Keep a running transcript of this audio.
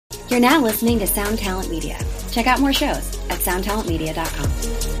You're now listening to Sound Talent Media. Check out more shows at soundtalentmedia.com.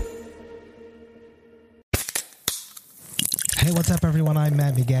 Hey, what's up, everyone? I'm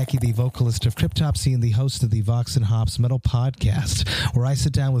Matt McGachy, the vocalist of Cryptopsy and the host of the Vox and Hops Metal Podcast, where I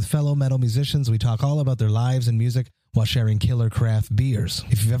sit down with fellow metal musicians. We talk all about their lives and music while sharing killer craft beers.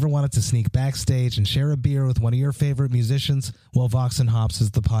 If you've ever wanted to sneak backstage and share a beer with one of your favorite musicians, well, Vox and Hops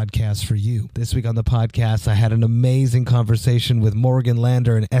is the podcast for you. This week on the podcast, I had an amazing conversation with Morgan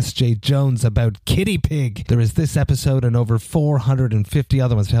Lander and S.J. Jones about Kitty Pig. There is this episode and over 450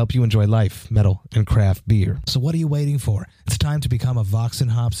 other ones to help you enjoy life, metal, and craft beer. So what are you waiting for? It's time to become a Vox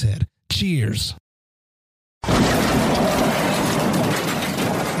and Hops head. Cheers!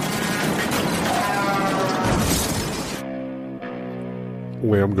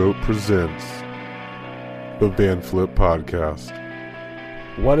 Lambgoat presents the Van Flip Podcast.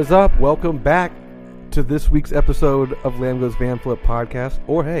 What is up? Welcome back to this week's episode of Lambgoat's Van Flip Podcast.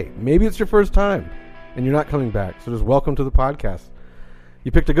 Or hey, maybe it's your first time and you're not coming back, so just welcome to the podcast.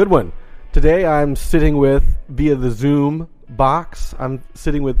 You picked a good one. Today I'm sitting with, via the Zoom box, I'm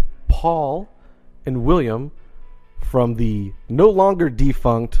sitting with Paul and William from the no longer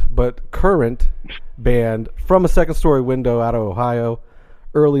defunct but current band From a Second Story Window out of Ohio.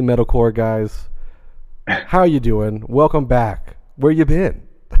 Early metalcore guys. How you doing? Welcome back. Where you been?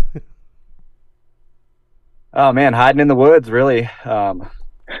 Oh man, hiding in the woods, really.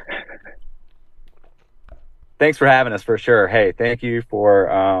 Thanks for having us, for sure. Hey, thank you for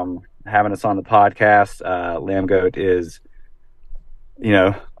having us on the podcast. Lambgoat is,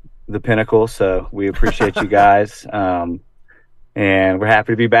 the pinnacle, so we appreciate you guys. And we're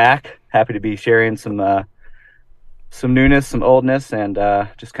happy to be back. Happy to be sharing some newness, some oldness, and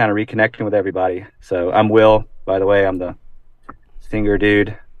just kind of reconnecting with everybody. So I'm Will, by the way. I'm the singer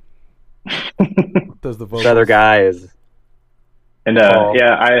dude. Does the vocals. The other guy is... And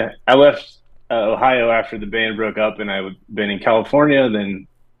I left Ohio after the band broke up, and I've been in California, then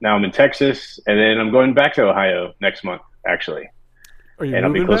now I'm in Texas, and then I'm going back to Ohio next month, actually. Are you and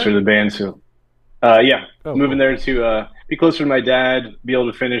I'll be closer to the band, so... moving there to be closer to my dad, be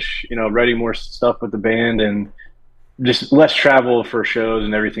able to finish, writing more stuff with the band, and just less travel for shows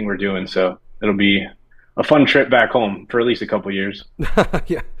and everything we're doing. So it'll be a fun trip back home for at least a couple years.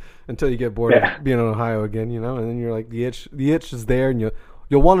 Yeah, until you get bored of being in Ohio again, and then you're like, the itch is there, and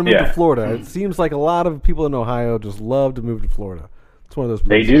you'll want to move to Florida. It seems like a lot of people in Ohio just love to move to Florida. It's one of those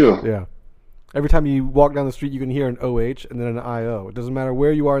places. They do. Yeah. Every time you walk down the street, you can hear an OH and then an IO. It doesn't matter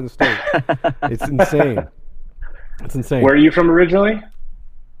where you are in the state. It's insane. It's insane. Where are you from originally?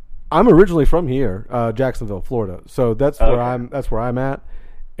 I'm originally from here, Jacksonville, Florida. So that's where I'm at.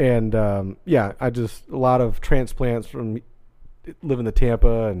 And I just a lot of transplants from living in the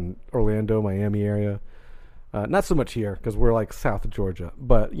Tampa and Orlando, Miami area. Not so much here because we're like south of Georgia,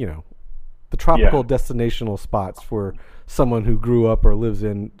 but the tropical destinational spots for someone who grew up or lives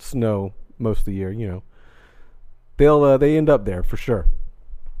in snow most of the year. They end up there for sure.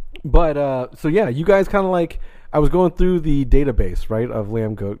 But you guys kind of like, I was going through the database, right, of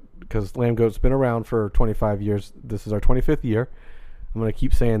Lambgoat, because Lambgoat's been around for 25 years. This is our 25th year. I'm going to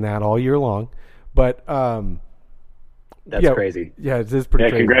keep saying that all year long. But that's crazy. Yeah, it is pretty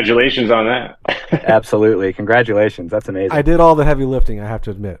crazy. Congratulations on that. Absolutely. Congratulations. That's amazing. I did all the heavy lifting, I have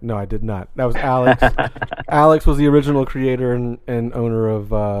to admit. No, I did not. That was Alex. Alex was the original creator and owner of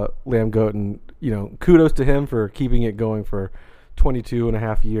Lambgoat, and kudos to him for keeping it going for 22 and a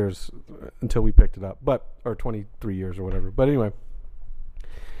half years until we picked it up, or 23 years or whatever. But anyway,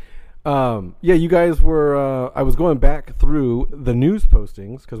 you guys were, I was going back through the news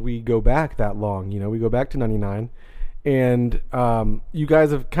postings because we go back that long, we go back to 99, and you guys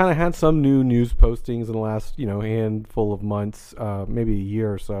have kind of had some new news postings in the last, handful of months, maybe a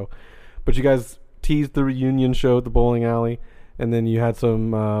year or so, but you guys teased the reunion show at the bowling alley, and then you had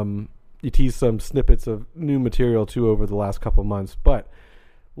some, you teased some snippets of new material too over the last couple of months. But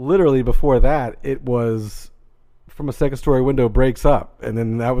literally before that, it was From a Second Story Window breaks up, and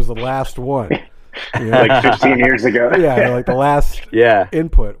then that was the last one. Like 15 years ago. Yeah, like the last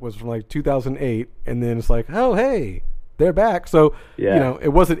input was from like 2008, and then it's like, oh hey, they're back. So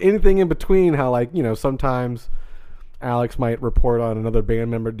it wasn't anything in between. How sometimes Alex might report on another band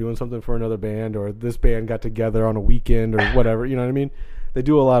member doing something for another band, or this band got together on a weekend or whatever. You know what I mean? They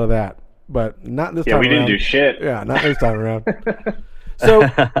do a lot of that. But not this time around. Yeah, we didn't do shit. Yeah, not this time around. So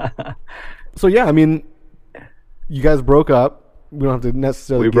I mean, you guys broke up. We don't have to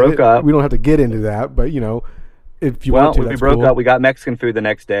necessarily We don't have to get into that, but if you want to, we broke up. We got Mexican food the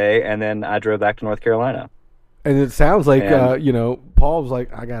next day, and then I drove back to North Carolina. And it sounds like Paul was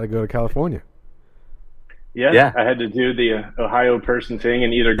like, I got to go to California. Yeah, I had to do the Ohio person thing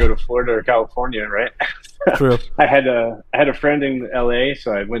and either go to Florida or California, right? True. I had a friend in LA,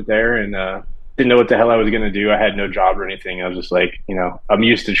 so I went there and didn't know what the hell I was going to do. I had no job or anything. I was just like, I'm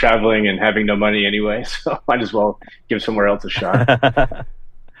used to traveling and having no money anyway, so might as well give somewhere else a shot.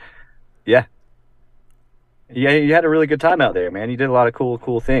 Yeah, you had a really good time out there, man. You did a lot of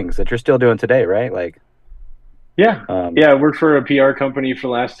cool things that you're still doing today, right? Like, yeah, I worked for a PR company for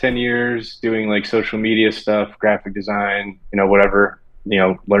the last 10 years, doing like social media stuff, graphic design, whatever,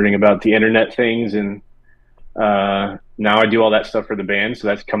 learning about the internet things. And now I do all that stuff for the band, so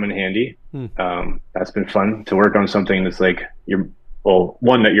that's come in handy. That's been fun to work on something that's like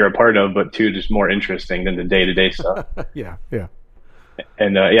one that you're a part of, but two, just more interesting than the day-to-day stuff. Yeah.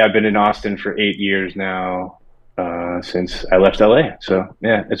 And I've been in Austin for 8 years now, since I left LA. So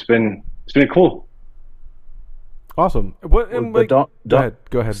yeah, it's been cool. Awesome. But don't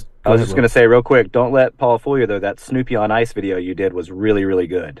go ahead. I was just going to say real quick, don't let Paul fool you though. That Snoopy on Ice video you did was really, really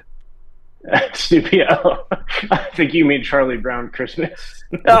good. Snoopy, I think you mean Charlie Brown Christmas.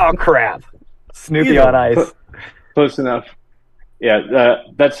 Oh crap! Snoopy on Ice. Close enough. Yeah,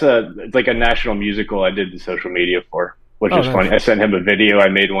 that's like a national musical I did the social media for, which is funny. I sent him a video I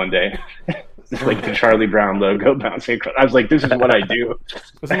made one day. It's like the Charlie Brown logo bouncing across. I was like, this is what I do.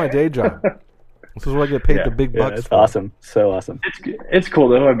 This is my day job. This is what I get paid the big bucks for. Awesome. So awesome. It's cool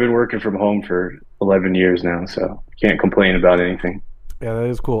though. I've been working from home for 11 years now, so can't complain about anything. Yeah, that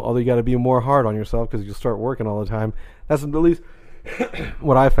is cool. Although you got to be more hard on yourself because you start working all the time. That's at least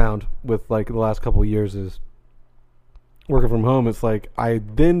what I found with like the last couple of years is working from home. It's like I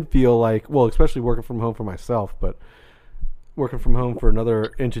then feel like, well, especially working from home for myself, but working from home for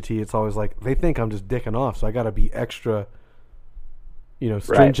another entity, it's always like they think I'm just dicking off, so I got to be extra,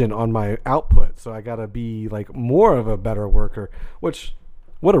 stringent on my output. So I got to be like more of a better worker. Which,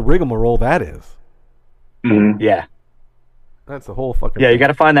 what a rigmarole that is. Mm-hmm. Yeah. That's the whole fucking thing. You got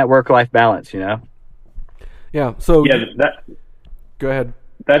to find that work-life balance, Yeah. So go ahead.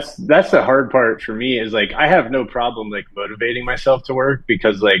 That's the hard part for me is like I have no problem like motivating myself to work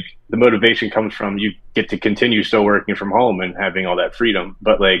because like the motivation comes from you get to continue still working from home and having all that freedom.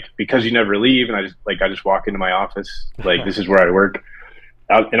 But like because you never leave and I just walk into my office like this is where I work.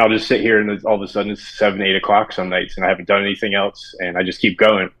 And I'll just sit here and all of a sudden it's 7, 8 o'clock some nights and I haven't done anything else and I just keep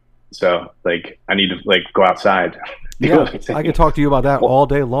going. So like I need to like go outside. Yeah, I could talk to you about that all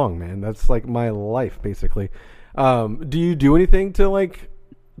day long, man. That's like my life basically. Do you do anything to like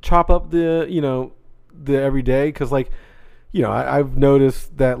chop up the everyday? Because like I've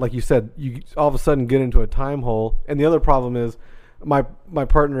noticed that, like you said, you all of a sudden get into a time hole. And the other problem is my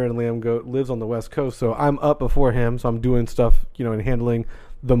partner in Lamb Goat lives on the West Coast, so I'm up before him, so I'm doing stuff, and handling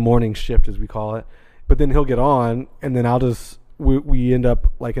the morning shift as we call it. But then he'll get on, and then I'll just we end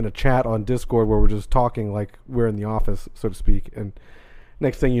up like in a chat on Discord where we're just talking like we're in the office, so to speak. And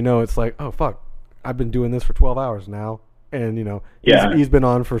next thing you know, it's like, oh fuck, I've been doing this for 12 hours now, and he's been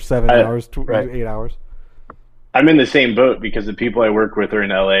on for 7 hours, 8 hours. I'm in the same boat because the people I work with are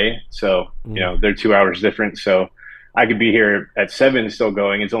in LA, so they're 2 hours different. So I could be here at 7 still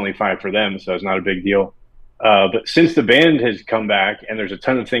going. It's only 5 for them, so it's not a big deal. But since the band has come back and there's a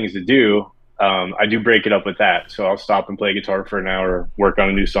ton of things to do, I do break it up with that. So I'll stop and play guitar for an hour, work on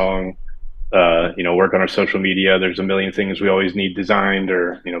a new song, work on our social media. There's a million things we always need designed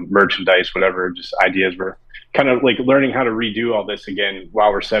or, merchandise, whatever, just ideas. We're kind of like learning how to redo all this again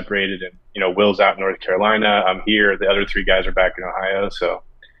while we're separated. And, Will's out in North Carolina. I'm here. The other 3 guys are back in Ohio. So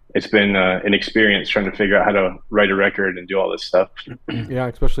it's been an experience trying to figure out how to write a record and do all this stuff. Yeah,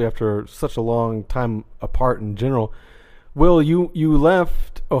 especially after such a long time apart in general. Will, you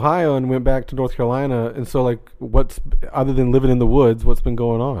left Ohio and went back to North Carolina, and so like, what's other than living in the woods, what's been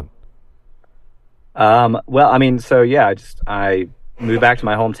going on? Well, I mean, so yeah, I moved back to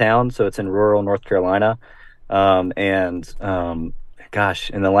my hometown, so it's in rural North Carolina, gosh,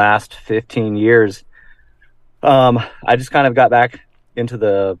 in the last 15 years, I just kind of got back into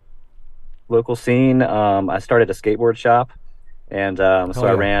the local scene. I started a skateboard shop, and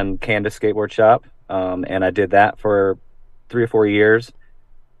I ran Candace Skateboard Shop, and I did that for 3 or 4 years.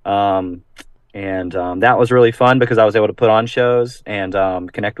 That was really fun because I was able to put on shows and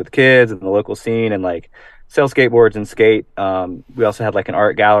connect with kids in the local scene and like sell skateboards and skate. We also had like an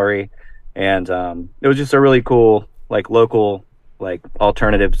art gallery, and it was just a really cool like local like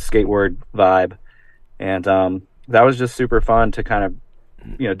alternative skateboard vibe. And that was just super fun to kind of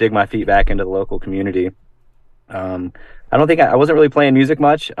dig my feet back into the local community. I don't think I wasn't really playing music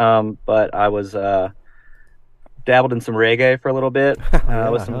much, but I was dabbled in some reggae for a little bit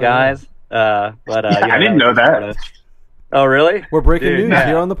with some guys. I didn't know that. Oh, really? We're breaking news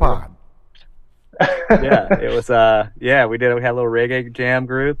here on the pod. Yeah, it was. We had a little reggae jam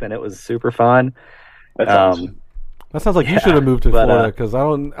group, and it was super fun. That's awesome. That sounds like you should have moved to Florida, because I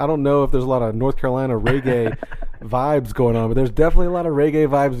don't know if there's a lot of North Carolina reggae vibes going on, but there's definitely a lot of reggae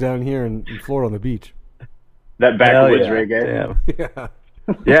vibes down here in Florida on the beach. That backwoods reggae. Yeah.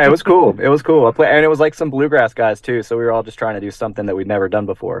 Yeah, it was cool. It was cool. And it was like some bluegrass guys too, so we were all just trying to do something that we'd never done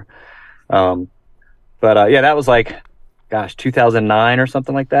before. That was like, 2009 or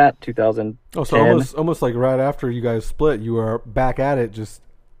something like that. 2010. Oh, so almost like right after you guys split, you were back at it, just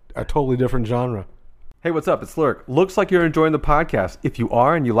a totally different genre. Hey, what's up? It's Lurk. Looks like you're enjoying the podcast. If you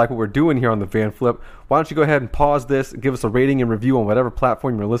are and you like what we're doing here on the Van Flip, why don't you go ahead and pause this and give us a rating and review on whatever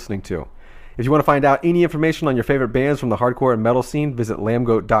platform you're listening to. If you want to find out any information on your favorite bands from the hardcore and metal scene, visit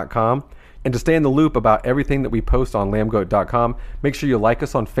lambgoat.com. And to stay in the loop about everything that we post on lambgoat.com, make sure you like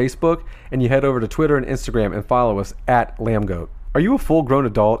us on Facebook and you head over to Twitter and Instagram and follow us at lambgoat. Are you a full-grown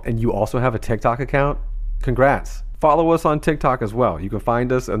adult and you also have a TikTok account? Congrats. Follow us on TikTok as well. You can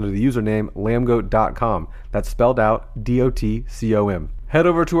find us under the username lambgoat.com. That's spelled out DOTCOM. Head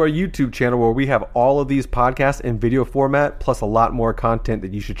over to our YouTube channel where we have all of these podcasts in video format, plus a lot more content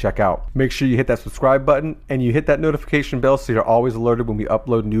that you should check out. Make sure you hit that subscribe button and you hit that notification bell so you're always alerted when we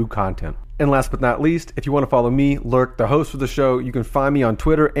upload new content. And last but not least, if you want to follow me, Lurk, the host of the show, you can find me on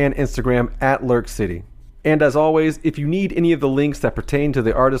Twitter and Instagram at LurkCity. And as always, if you need any of the links that pertain to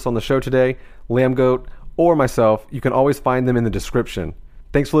the artists on the show today, Lambgoat, or myself, you can always find them in the description.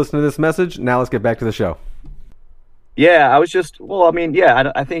 Thanks for listening to this message. Now let's get back to the show. Yeah, I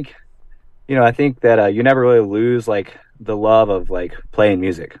think, I think that you never really lose like the love of like playing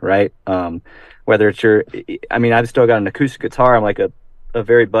music, right? Whether it's I've still got an acoustic guitar. I'm like a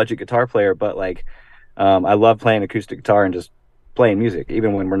very budget guitar player, but like, I love playing acoustic guitar and just playing music,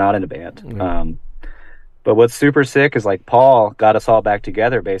 even when we're not in a band. Mm-hmm. But what's super sick is like Paul got us all back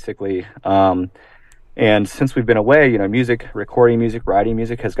together basically. And since we've been away, music, recording music, writing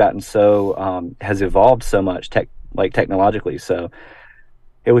music has gotten has evolved so much technologically. So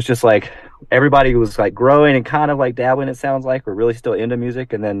it was just like everybody was like growing and kind of like dabbling, it sounds like. We're really still into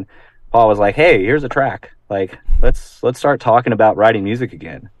music. And then Paul was like, hey, here's a track. Like, let's start talking about writing music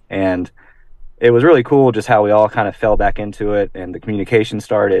again. And it was really cool just how we all kind of fell back into it and the communication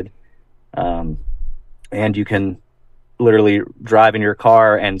started. And you can literally drive in your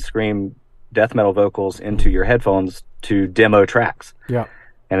car and scream death metal vocals into your headphones to demo tracks. Yeah.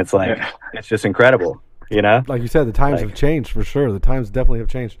 And it's like, it's just incredible, Like you said, the times have changed for sure. The times definitely have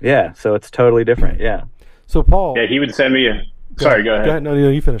changed. Yeah. So it's totally different. Yeah. So Paul. Yeah, he would send me Sorry, go ahead. No,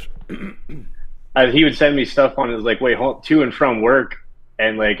 you finish. He would send me stuff on his like way home to and from work.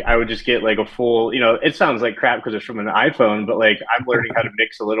 And like, I would just get like a full, it sounds like crap because it's from an iPhone, but like I'm learning how to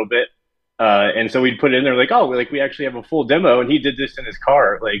mix a little bit. And so we'd put it in there like, oh, like we actually have a full demo and he did this in his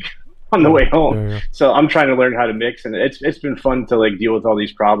car. Like, on the way home. Yeah. So I'm trying to learn how to mix, and it's been fun to like deal with all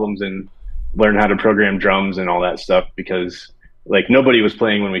these problems and learn how to program drums and all that stuff, because like nobody was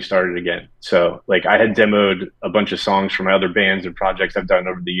playing when we started again. So like I had demoed a bunch of songs from my other bands and projects I've done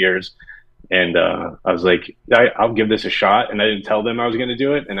over the years. And I was like, I'll give this a shot. And I didn't tell them I was going to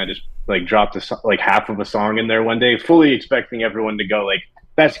do it. And I just like dropped like half of a song in there one day, fully expecting everyone to go like,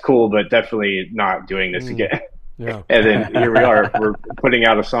 that's cool, but definitely not doing this again. Yeah. And then here we are. We're putting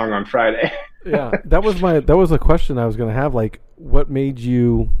out a song on Friday. Yeah, that was a question I was going to have. Like, what made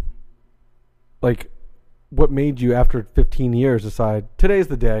you after 15 years decide today's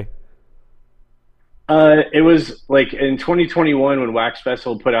the day? It was like in 2021 when Wax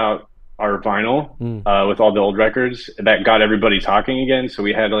Festival put out our vinyl with all the old records that got everybody talking again. So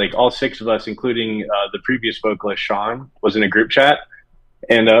we had like all six of us, including the previous vocalist Sean, was in a group chat.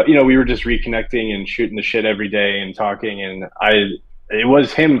 And, we were just reconnecting and shooting the shit every day and talking. And it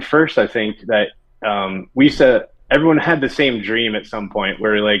was him first, I think, that we said everyone had the same dream at some point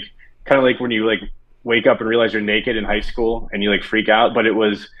where like, kind of like when you like wake up and realize you're naked in high school and you like freak out. But it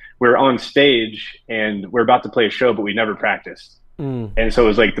was, we're on stage and we're about to play a show, but we never practiced. And so it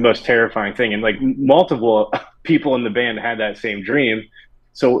was like the most terrifying thing. And like multiple people in the band had that same dream.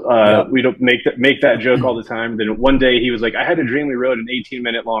 So we don't make that joke all the time. Then one day he was like, I had a dream we wrote an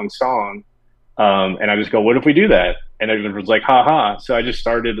 18-minute long song. And I just go, what if we do that? And everyone was like, ha ha. So I just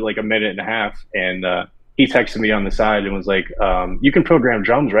started like a minute and a half. And he texted me on the side and was like, you can program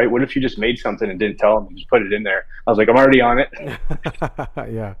drums, right? What if you just made something and didn't tell him and just put it in there? I was like, I'm already on it.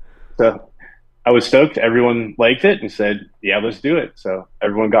 Yeah. So I was stoked. Everyone liked it and said, yeah, let's do it. So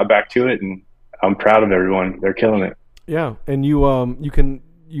everyone got back to it, and I'm proud of everyone. They're killing it. Yeah, and you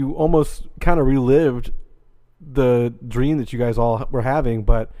almost kind of relived the dream that you guys all were having,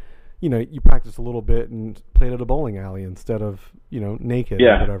 but you practiced a little bit and played at a bowling alley instead of naked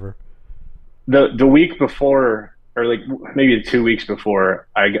or whatever. the week before, or like maybe 2 weeks before,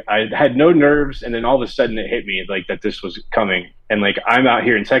 I had no nerves, and then all of a sudden it hit me like that this was coming. And like I'm out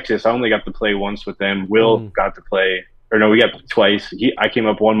here in Texas, I only got to play once with them. Will got to play, or no, we got twice. I came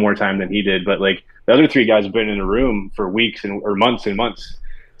up one more time than he did, but like the other three guys have been in the room for weeks or months and months.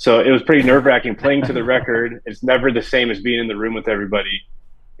 So it was pretty nerve wracking playing to the record. It's never the same as being in the room with everybody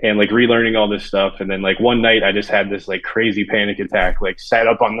and like relearning all this stuff. And then like one night I just had this like crazy panic attack, like sat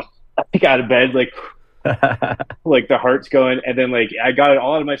up on I out of bed, like like the heart's going. And then like I got it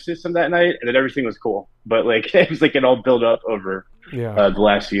all out of my system that night, and then everything was cool. But like it was like it all built up over the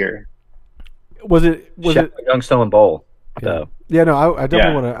last year. Was it Youngstown Bowl? Yeah. Yeah, no, I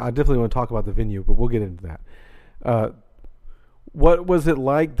definitely want to talk about the venue, but we'll get into that. What was it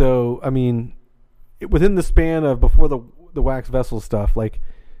like, though? I mean, within the span of before the Wax Vessel stuff, like,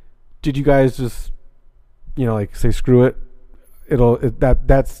 did you guys just, like say screw it?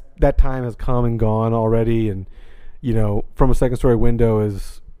 That time has come and gone already, and From a Second Story Window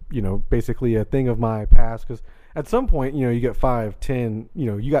is basically a thing of my past, because at some point you get 5, 10,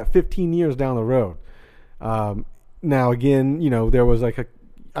 you got 15 years down the road. Now again, there was like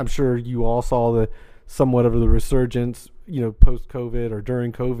I'm sure you all saw the somewhat of the resurgence, post COVID or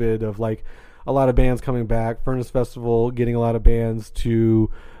during COVID, of like a lot of bands coming back, Furnace Festival getting a lot of bands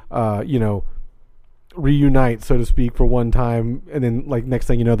to, reunite, so to speak, for one time. And then like next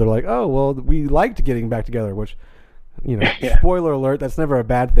thing you know, they're like, oh, well, we liked getting back together, which, spoiler alert, that's never a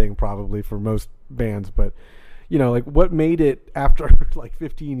bad thing probably for most bands. But, like what made it after like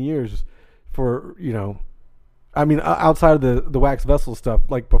 15 years for, I mean, outside of the Wax Vessel stuff,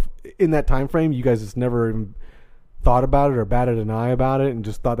 like in that time frame, you guys just never even thought about it or batted an eye about it, and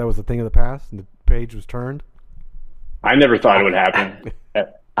just thought that was a thing of the past, and the page was turned? I never thought it would happen.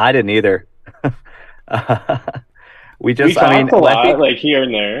 I didn't either. we talked a lot, like here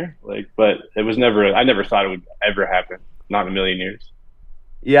and there, like, but it was never. I never thought it would ever happen. Not in a million years.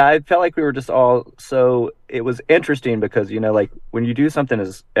 Yeah, I felt like we were just all so. It was interesting because like when you do something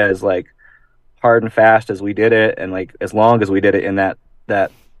as like hard and fast as we did it, and like as long as we did it in that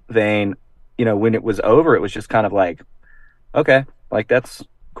vein, when it was over, it was just kind of like, okay, like that's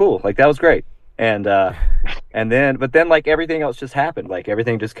cool, like that was great, and then like everything else just happened, like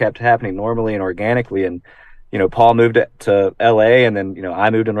everything just kept happening normally and organically, and Paul moved to LA, and then I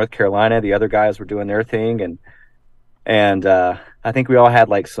moved to North Carolina. The other guys were doing their thing, and I think we all had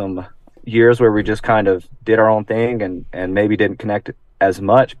like some years where we just kind of did our own thing and maybe didn't connect as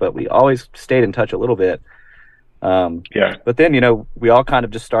much, but we always stayed in touch a little bit. But then, we all kind of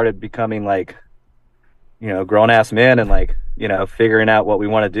just started becoming like, grown ass men, and like, figuring out what we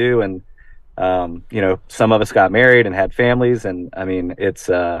want to do. And, some of us got married and had families. And I mean, it's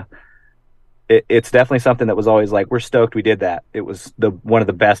definitely something that was always like, we're stoked we did that. It was one of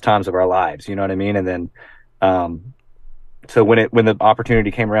the best times of our lives. You know what I mean? And then, so when the opportunity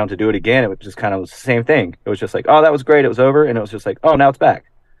came around to do it again, it was just kind of the same thing. It was just like, oh, that was great. It was over. And it was just like, oh, now it's back.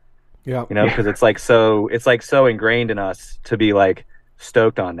 Yeah. Because it's like so ingrained in us to be like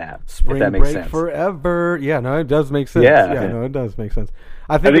stoked on that. Spring if that makes break sense. Forever. Yeah, no, it does make sense. Yeah. No, it does make sense.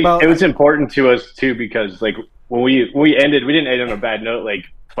 I think it was important to us too, because like when we ended, we didn't end on a bad note, like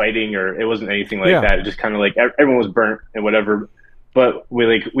fighting, or it wasn't anything like that. It just kind of like everyone was burnt and whatever. But we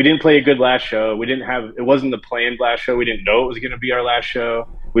didn't play a good last show. It wasn't the planned last show. We didn't know it was going to be our last show.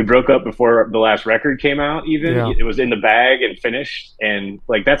 We broke up before the last record came out even. Yeah. It was in the bag and finished. And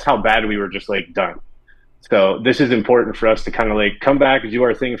like, that's how bad we were, just like done. So this is important for us to kind of like come back and do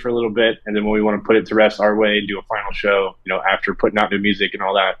our thing for a little bit. And then when we want to put it to rest our way and do a final show, after putting out new music and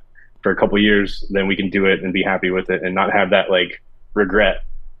all that for a couple of years, then we can do it and be happy with it and not have that like regret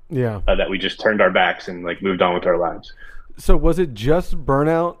that we just turned our backs and like moved on with our lives. So was it just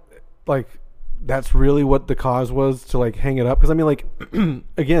burnout? Like, that's really what the cause was to like hang it up? Because I mean, like,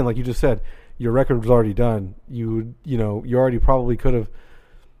 again, like you just said, your record was already done. You already probably could have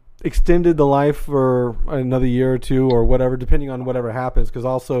extended the life for another year or two or whatever, depending on whatever happens. Because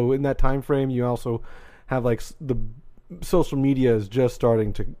also in that time frame, you also have like the social media is just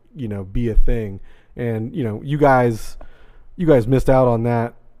starting to be a thing, and you guys missed out on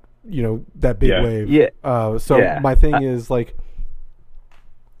that. That big wave. Yeah. My thing is like,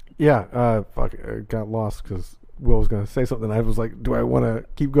 I got lost because Will was going to say something. I was like, do I want to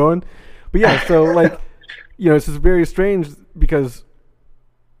keep going? But yeah, so like, it's just very strange because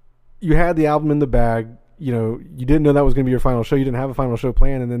you had the album in the bag, you didn't know that was going to be your final show. You didn't have a final show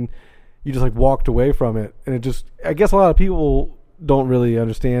planned, and then you just like walked away from it. And it just, I guess a lot of people don't really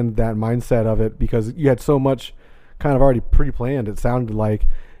understand that mindset of it, because you had so much kind of already pre-planned, it sounded like.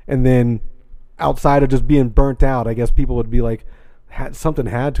 And then outside of just being burnt out, I guess people would be like, something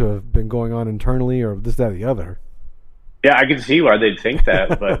had to have been going on internally, or this, that, or the other. Yeah, I can see why they'd think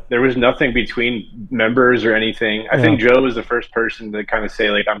that, but there was nothing between members or anything. I think Joe was the first person to kind of say,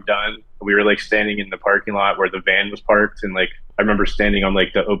 like, I'm done. We were like standing in the parking lot where the van was parked, and like I remember standing on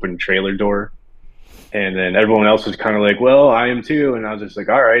like the open trailer door, and then everyone else was kind of like, well, I am too, and I was just like,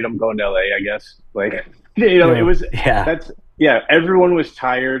 all right, I'm going to LA, I guess. Like, it was everyone was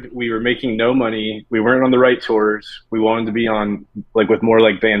tired. We were making no money. We weren't on the right tours. We wanted to be on like with more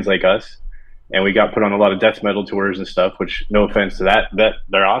like bands like us. And we got put on a lot of death metal tours and stuff, which, no offense to that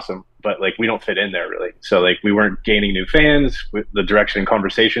they're awesome, but like we don't fit in there really. So like we weren't gaining new fans. The direction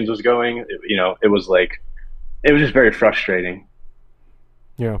Conversations was going, it was just very frustrating.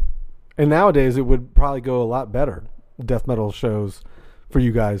 Yeah, and nowadays it would probably go a lot better, death metal shows for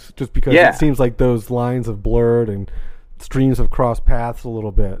you guys, just because it seems like those lines have blurred and streams have crossed paths a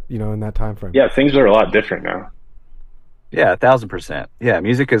little bit, in that time frame. Yeah, things are a lot different now. Yeah, 1,000%. Yeah,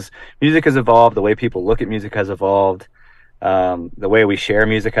 music has evolved. The way people look at music has evolved. The way we share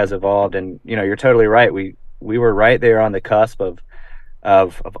music has evolved. And you're totally right. We were right there on the cusp of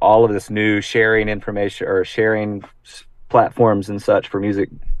all of this new sharing information or sharing platforms and such for music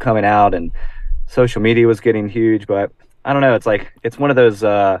coming out, and social media was getting huge. But I don't know. It's one of those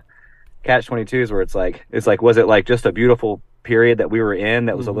catch-22s where it's like was it like just a beautiful period that we were in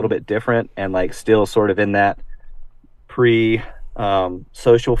that was a little bit different and like still sort of in that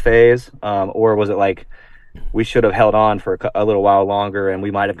social phase, or was it like we should have held on for a little while longer and we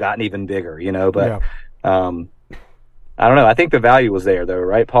might have gotten even bigger, but I don't know. I think the value was there though,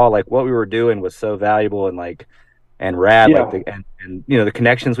 right, Paul? Like what we were doing was so valuable and rad, like and the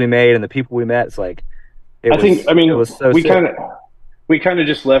connections we made and the people we met. It's like it was so we kind of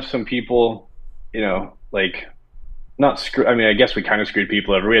just left some people, like not screw. I mean, I guess we kind of screwed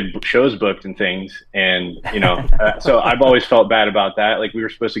people over. We had shows booked and things, and so I've always felt bad about that. Like we were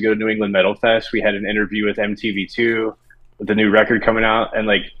supposed to go to New England Metal Fest. We had an interview with MTV2 with the new record coming out, and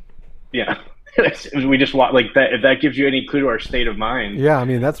we just like that. If that gives you any clue to our state of mind, yeah, I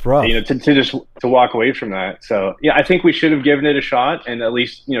mean that's rough. To walk away from that. So yeah, I think we should have given it a shot and at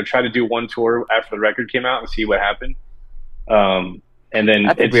least try to do one tour after the record came out and see what happened. And then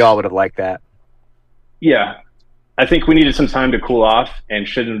I think we all would have liked that. Yeah. I think we needed some time to cool off and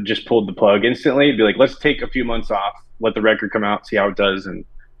shouldn't have just pulled the plug instantly. It'd be like, let's take a few months off, let the record come out, see how it does. And,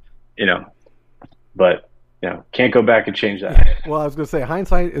 but can't go back and change that. Well, I was going to say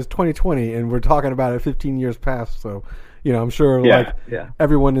hindsight is 2020 and we're talking about it 15 years past. So, I'm sure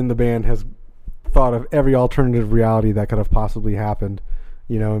everyone in the band has thought of every alternative reality that could have possibly happened,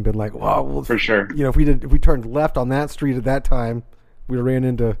 and been like, well, for sure. If we turned left on that street at that time, we ran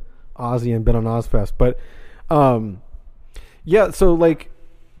into Ozzy and been on Ozfest. But, so like,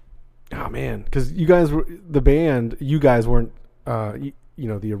 oh man, because you guys were the band. You guys weren't, the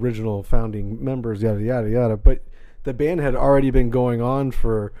original founding members, yada yada yada. But the band had already been going on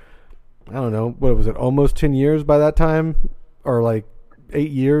for, I don't know, what was it, almost 10 years by that time, or like 8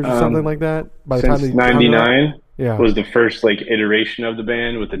 years or something like that. By the since time '99, was the first like iteration of the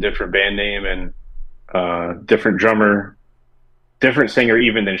band with a different band name and different drummer. Different singer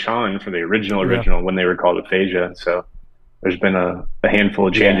even than Sean for the original when they were called Aphasia. So there's been a handful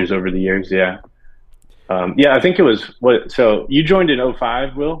of changes over the years. Yeah. I think it was so you joined in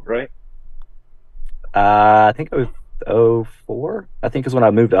 2005, Will, right? I think it was 2004. I think is when I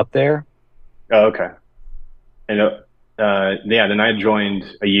moved up there. Oh, okay. And then I joined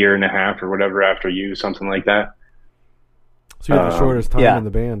a year and a half or whatever after you, something like that. So you had the shortest time in the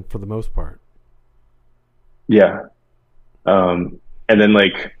band for the most part. Yeah. And then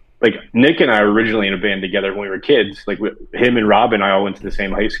like Nick and I were originally in a band together when we were kids. Like him and Rob and I all went to the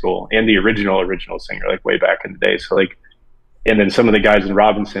same high school, and the original singer, like way back in the day. So like, and then some of the guys in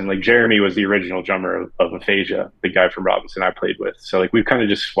Robinson, like Jeremy was the original drummer of Aphasia, the guy from Robinson I played with. So like we've kind of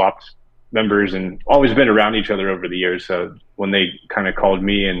just swapped members and always been around each other over the years. So when they kind of called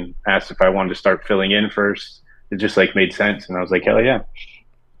me and asked if I wanted to start filling in first, it just like made sense. And I was like, hell yeah.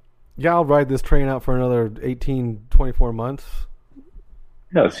 Yeah, I'll ride this train out for another 18, 24 months.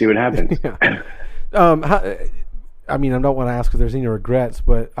 Yeah, let's see what happens. I mean, I don't want to ask if there's any regrets,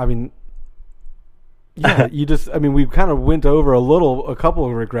 but I mean, yeah, we kind of went over a couple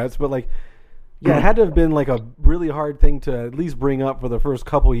of regrets, but like, yeah, it had to have been like a really hard thing to at least bring up for the first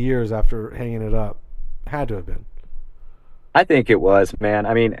couple of years after hanging it up. Had to have been. I think it was, man.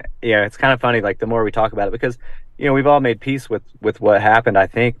 I mean, yeah, it's kind of funny, like the more we talk about it, because we've all made peace with what happened, I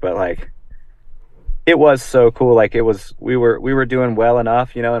think, but like it was so cool. Like it was, we were doing well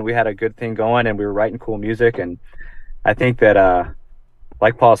enough, and we had a good thing going and we were writing cool music. And I think that,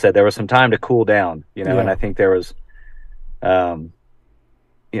 like Paul said, there was some time to cool down, and I think there was,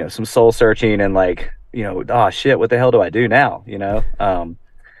 some soul searching and like, oh shit, what the hell do I do now?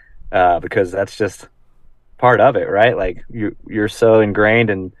 Because that's just part of it, right? Like you're so ingrained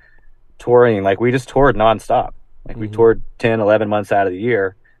in touring. Like we just toured nonstop. Like we toured 10, 11 months out of the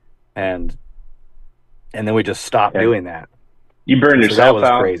year, and then we just stopped doing that. You burned yourself out.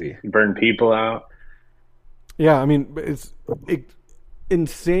 That was crazy. You burned people out. Yeah, I mean, it's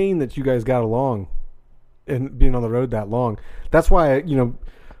insane that you guys got along and being on the road that long. That's why,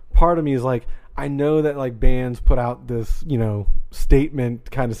 part of me is like, I know that like bands put out this,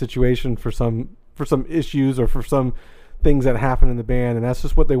 statement kind of situation for some issues or for some things that happen in the band, and that's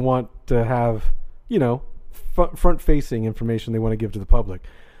just what they want to have, front-facing information they want to give to the public.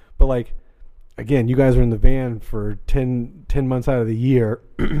 But like, again, you guys are in the van for 10 months out of the year,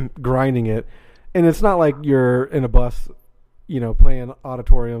 grinding it, and it's not like you're in a bus, playing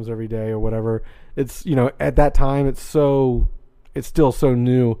auditoriums every day or whatever. It's, at that time, it's still so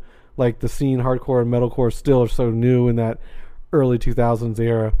new. Like the scene, hardcore and metalcore, still are so new in that early 2000s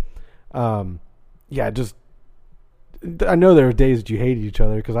era. I know there were days that you hated each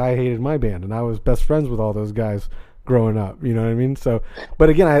other, because I hated my band and I was best friends with all those guys growing up. You know what I mean? So, but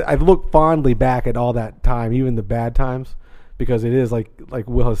again, I look fondly back at all that time, even the bad times, because it is like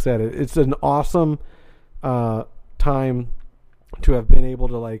Will has said, it's an awesome time to have been able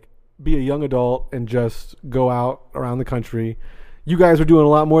to like be a young adult and just go out around the country. You guys were doing a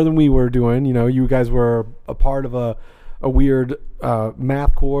lot more than we were doing. You guys were a part of a weird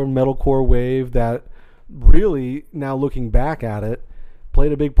mathcore, metalcore wave that really, now looking back at it,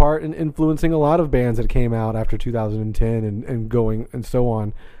 played a big part in influencing a lot of bands that came out after 2010 and going and so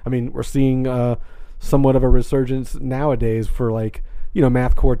on. I mean, we're seeing somewhat of a resurgence nowadays for like,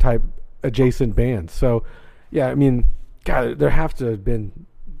 mathcore type adjacent bands. So, yeah, I mean, God, there have to have been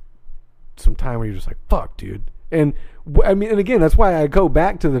some time where you're just like, fuck, dude. And I mean, and again, that's why I go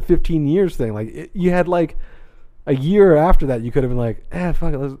back to the 15 years thing. Like, you had like a year after that, you could have been like,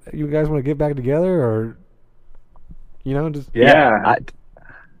 fuck it, you guys want to get back together, or just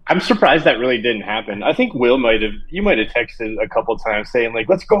I'm surprised that really didn't happen. I think you might have texted a couple times saying like,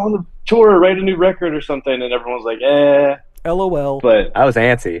 let's go on the tour, write a new record or something, and everyone's like, LOL. But I was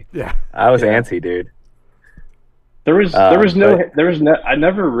antsy. Yeah, I was antsy, dude. There was I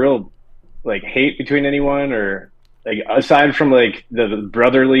never real like hate between anyone, or like aside from like the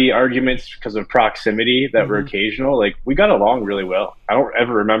brotherly arguments because of proximity that were occasional. Like we got along really well. I don't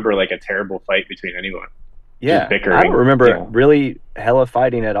ever remember like a terrible fight between anyone. Yeah, bickering, I don't remember really hella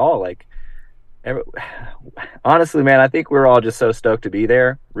fighting at all. Like, honestly, man, I think we were all just so stoked to be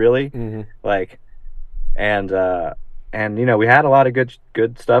there. Really, like, and we had a lot of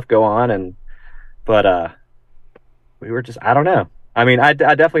good stuff go on, but we were just, I don't know. I mean, I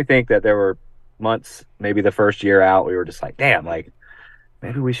definitely think that there were months, maybe the first year out, we were just like, damn, like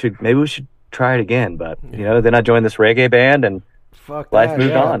maybe we should try it again. But then I joined this reggae band and. Fuck life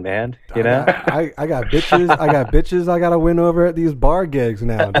moved on, man. I got bitches. I got to win over at these bar gigs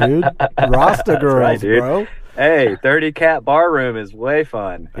now, dude. Rasta girls, right, dude. Bro. Hey, 30 Cat Bar Room is way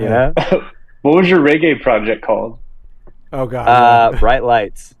fun. You know. What was your reggae project called? Oh God. Bright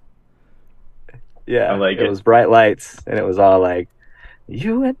Lights. Yeah, it was Bright Lights, and it was all like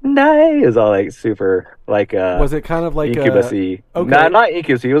you and I. It was all like super like. Was it kind of like Incubus-y? Okay. No, not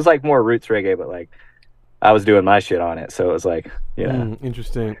Incubus-y. It was like more roots reggae, but like. I was doing my shit on it, so it was like,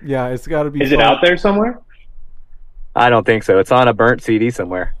 interesting. Yeah, it's got to be. Is it out there somewhere? I don't think so. It's on a burnt CD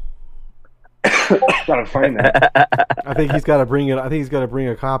somewhere. Gotta find that. I think he's got to bring it. I think he's got to bring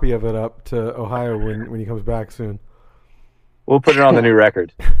a copy of it up to Ohio when he comes back soon. We'll put it on the new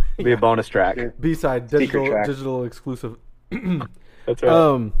record. It'll be a bonus track. B-side, digital exclusive. That's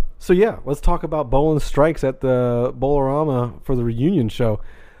right. So yeah, let's talk about Boland Strikes at the Bolorama for the reunion show.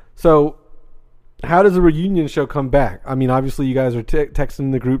 So. How does a reunion show come back? I mean, obviously you guys are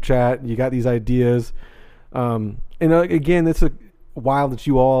texting the group chat. You got these ideas. And again, it's wild that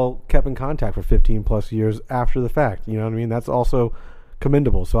you all kept in contact for 15 plus years after the fact. You know what I mean? That's also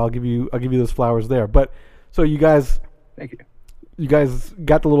commendable. So I'll give you those flowers there. But so you guys, thank you. You guys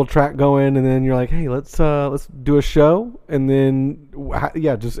got the little track going, and then you're like, hey, let's do a show. And then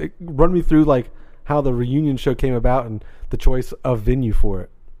just run me through like how the reunion show came about and the choice of venue for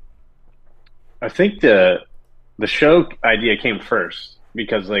it. I think the show idea came first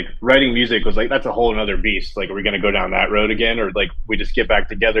because like writing music was like, that's a whole another beast. Like, are we going to go down that road again? Or like we just get back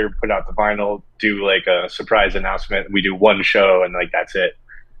together, put out the vinyl, do like a surprise announcement. We do one show and like, that's it.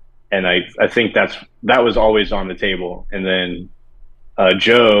 And I think that was always on the table. And then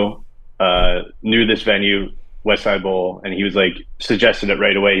Joe knew this venue West Side Bowl, and he was like suggested it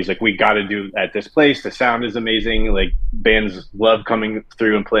right away. He's like, we got to do at this place. The sound is amazing. Like bands love coming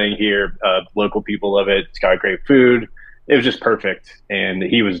through and playing here. Local people love it. It's got great food. It was just perfect. And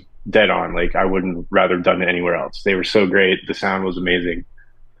he was dead on. Like I wouldn't rather have done it anywhere else. They were so great. The sound was amazing.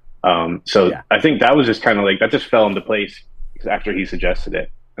 I think that was just kind of like, that just fell into place after he suggested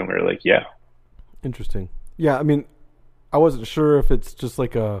it. And we were like, yeah. Interesting. Yeah. I mean, I wasn't sure if it's just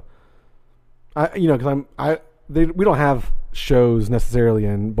like because we don't have shows necessarily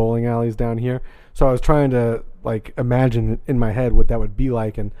in bowling alleys down here, so I was trying to like imagine in my head what that would be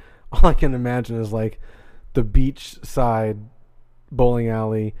like, and all I can imagine is like the beach side bowling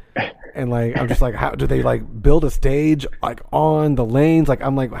alley, and like I'm just like, how do they like build a stage like on the lanes? Like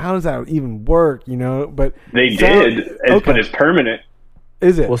I'm like, how does that even work? But they did, but it's permanent.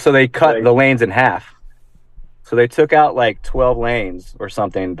 Is it? Well, so they cut the lanes in half. So they took out like 12 lanes or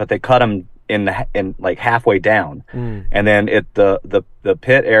something, but they cut them in like halfway down, and then the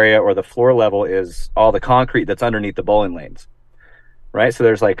pit area or the floor level is all the concrete that's underneath the bowling lanes, right? So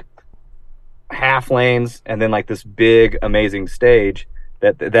there's like half lanes and then like this big amazing stage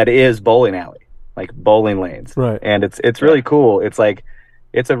that is bowling alley, like bowling lanes, right? And it's really cool. It's like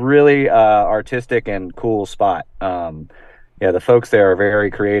it's a really artistic and cool spot. The folks there are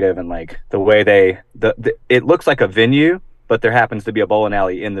very creative, and like the way it looks like a venue, but there happens to be a bowling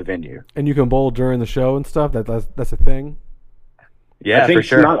alley in the venue. And you can bowl during the show and stuff. That's a thing. Yeah, I think for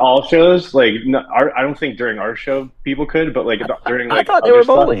sure. Not all shows. Like, I don't think during our show people could, but like during like I thought they were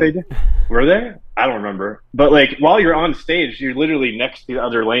bowling. Were they? I don't remember. But like while you're on stage, you're literally next to the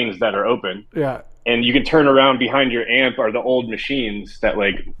other lanes that are open. Yeah. And you can turn around behind your amp are the old machines that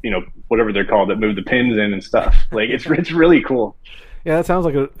like, whatever they're called, that move the pins in and stuff. Like it's really cool. Yeah, that sounds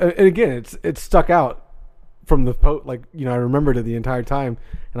like and again, it's stuck out from the I remembered it the entire time,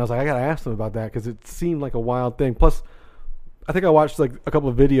 and I was like, I gotta ask them about that because it seemed like a wild thing. Plus, I think I watched like a couple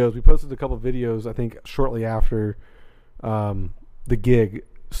of videos. We posted a couple of videos, I think, shortly after the gig.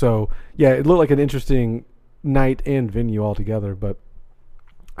 So yeah, it looked like an interesting night and venue altogether. But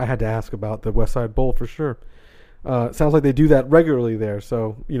I had to ask about the West Side Bowl for sure. It sounds like they do that regularly there.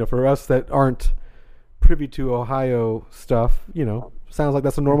 So for us that aren't privy to Ohio stuff, sounds like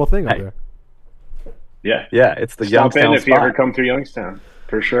that's a normal thing out there. Yeah, it's the Stop Youngstown in if spot. you ever come through Youngstown,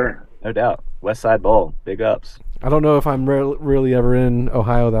 for sure. No doubt. West Side Bowl, big ups. I don't know if I'm really ever in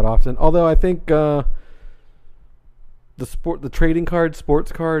Ohio that often. Although I think the trading card,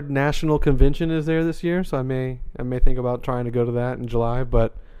 sports card national convention is there this year, so I may think about trying to go to that in July.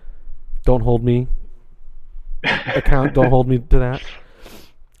 But don't hold me don't hold me to that.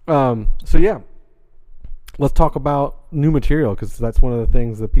 So yeah. Let's talk about new material, because that's one of the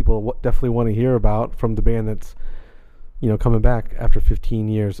things that people definitely want to hear about from the band that's, coming back after 15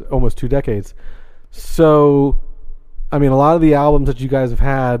 years, almost 2 decades. So, I mean, a lot of the albums that you guys have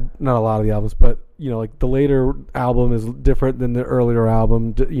had, not a lot of the albums, but, like the later album is different than the earlier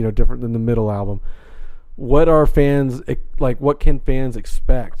album, different than the middle album. What are fans, what can fans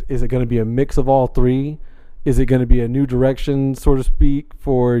expect? Is it going to be a mix of all three? Is it going to be a new direction, so to speak,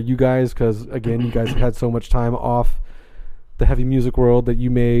 for you guys? Because, again, you guys have had so much time off the heavy music world that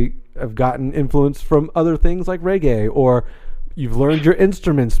you may have gotten influence from other things like reggae, or you've learned your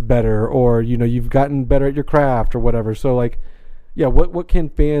instruments better, or, you've gotten better at your craft or whatever. So, what can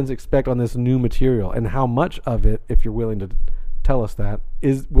fans expect on this new material, and how much of it, if you're willing to tell us that,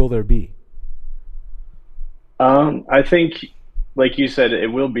 will there be? I think, like you said, it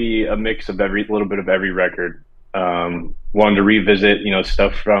will be a mix of little bit of every record. Wanted to revisit,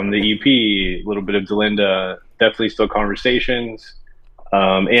 stuff from the EP, a little bit of Delinda, definitely still Conversations,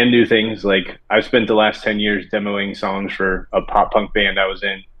 and new things. Like I've spent the last 10 years demoing songs for a pop punk band I was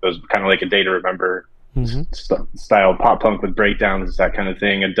in. It was kind of like a Day to Remember style pop punk with breakdowns, that kind of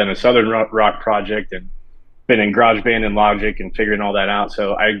thing. I've done a Southern rock project and been in GarageBand and Logic and figuring all that out.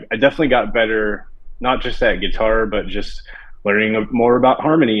 So I definitely got better, not just at guitar, but just learning more about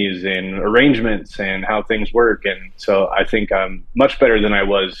harmonies and arrangements and how things work. And so I think I'm much better than I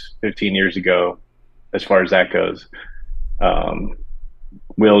was 15 years ago as far as that goes.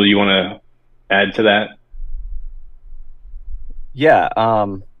 Will, you want to add to that? Yeah.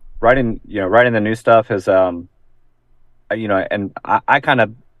 Writing the new stuff is, and I kind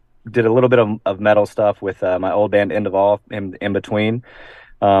of did a little bit of metal stuff with my old band End of All in between.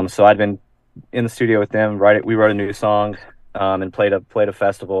 So I'd been in the studio with them. We wrote a new song, and played a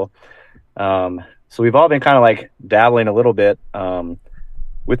festival. So we've all been kind of like dabbling a little bit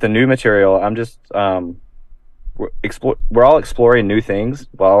with the new material. I'm just we're all exploring new things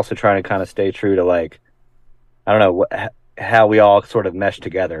while also trying to kind of stay true to, like, I don't know how we all sort of mesh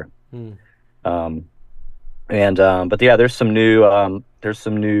together. And And but yeah, there's some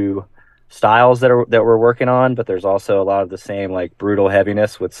new styles that we're working on, but there's also a lot of the same like brutal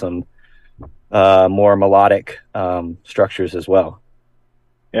heaviness with some more melodic structures as well.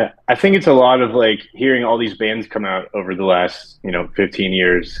 Yeah, I think it's a lot of like hearing all these bands come out over the last 15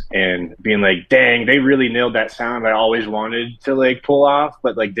 years and being like, dang, they really nailed that sound I always wanted to like pull off,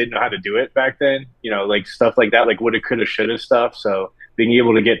 but like didn't know how to do it back then. Like stuff like that, like woulda, coulda, shoulda stuff. So being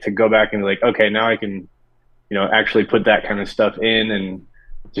able to get to go back and like, okay, now I can actually put that kind of stuff in, and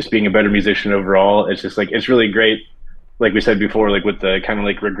just being a better musician overall. It's just like, it's really great. Like we said before, like with the kind of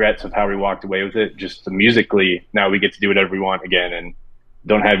like regrets of how we walked away with it, just musically, now we get to do whatever we want again and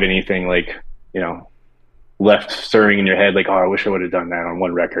don't have anything like, left stirring in your head. Like, oh, I wish I would have done that on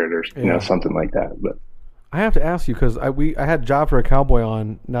one record or, something like that. But I have to ask you, cause I had Job for a Cowboy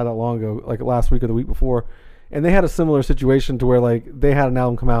on not that long ago, like last week or the week before. And they had a similar situation to where like they had an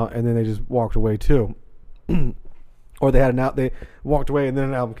album come out and then they just walked away too. Or they walked away and then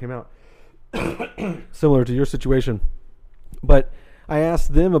an album came out. Similar to your situation. But I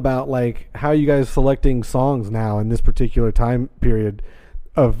asked them about like how you guys selecting songs now in this particular time period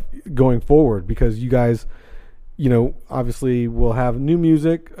of going forward, because you guys, obviously will have new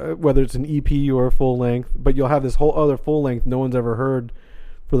music, whether it's an EP or a full length, but you'll have this whole other full length no one's ever heard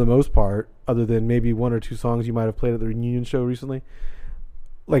for the most part, other than maybe one or two songs you might have played at the reunion show recently.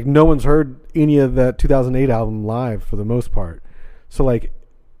 Like no one's heard any of that 2008 album live for the most part. So like,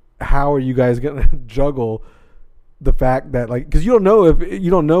 how are you guys going to juggle the fact that like, because you don't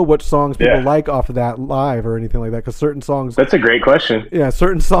know what songs people like off of that live or anything like that, because certain songs, that's a great question.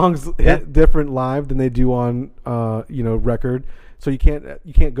 Certain songs hit different live than they do on record, so you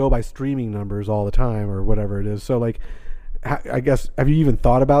can't go by streaming numbers all the time or whatever it is. So like, I guess, have you even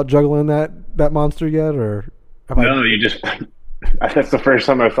thought about juggling that monster yet, or you just that's the first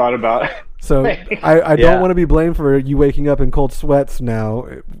time I've thought about it. So I don't want to be blamed for you waking up in cold sweats now,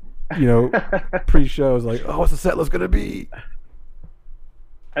 pre-shows, like, oh, what's the set list going to be?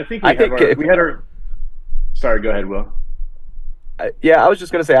 I think we had our... Sorry, go ahead, Will. I was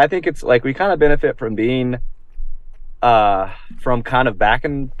just going to say, I think it's like we kind of benefit from being from kind of back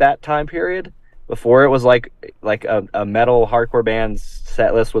in that time period before it was like a metal hardcore band's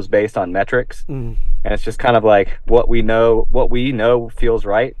set list was based on metrics. And it's just kind of like what we know feels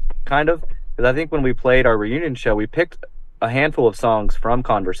right, kind of. Because I think when we played our reunion show, we picked a handful of songs from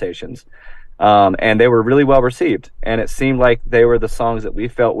Conversations, and they were really well received, and it seemed like they were the songs that we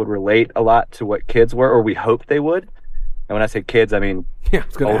felt would relate a lot to what kids were, or we hoped they would. And when I say kids, I mean I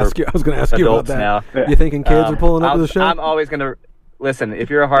was going to ask you about that now. You thinking kids are pulling up to the show? I'm always going to listen.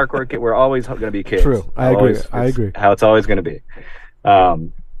 If you're a hardcore kid, we're always going to be kids. True, I agree. How it's always going to be.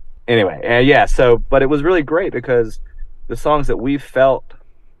 Anyway, but it was really great because the songs that we felt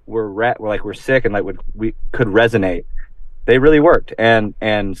were sick and like we could resonate, they really worked, and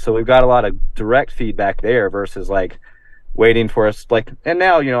so we've got a lot of direct feedback there versus like waiting for us, like, and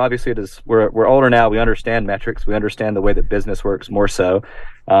now obviously it is, we're older now, we understand metrics, we understand the way that business works more so,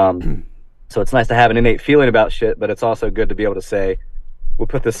 so it's nice to have an innate feeling about shit, but it's also good to be able to say, we'll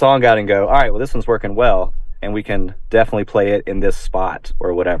put this song out and go, all right, well, this one's working well, and we can definitely play it in this spot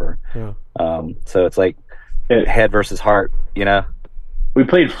or whatever. So it's like head versus heart, We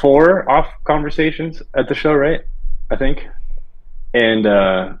played 4 off Conversations at the show, right? I think. And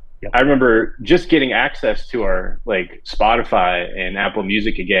I remember just getting access to our like Spotify and Apple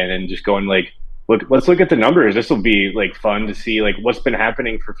Music again, and just going like, let's look at the numbers. This will be like fun to see like what's been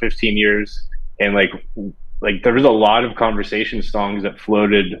happening for 15 years. And like there was a lot of Conversation songs that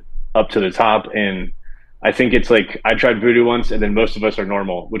floated up to the top. And I think it's like, I tried Voodoo once, and then Most of Us Are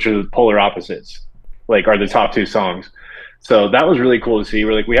Normal, which are the polar opposites, like are the top 2 songs. So that was really cool to see.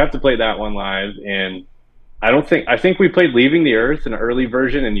 We're like, we have to play that one live. And I think we played Leaving the Earth, an early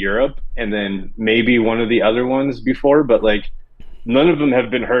version in Europe, and then maybe one of the other ones before, but like none of them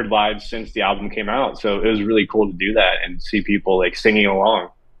have been heard live since the album came out. So it was really cool to do that and see people like singing along,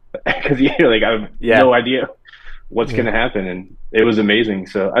 because like I have no idea what's going to happen, and it was amazing.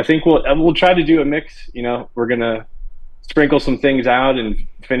 So I think we'll try to do a mix. We're gonna sprinkle some things out and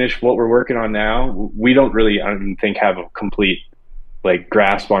finish what we're working on now. We don't really, I don't think, have a complete like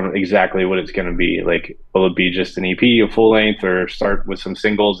grasp on exactly what it's going to be. Like, will it be just an EP, a full length, or start with some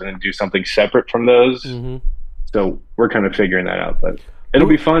singles and then do something separate from those? So we're kind of figuring that out, but it'll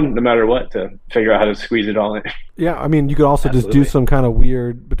be fun no matter what to figure out how to squeeze it all in. Yeah, I mean, you could also just do some kind of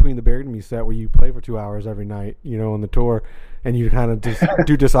weird Between the Buried and Me set where you play for 2 hours every night, on the tour, and you kind of just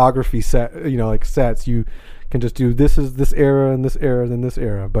do discography set, like sets. You can just do this is this era and this era and then this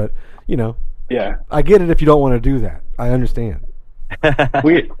era, but yeah, I get it if you don't want to do that. I understand.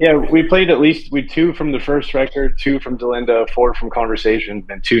 we played at least 2 from the first record, 2 from Delinda, 4 from Conversation,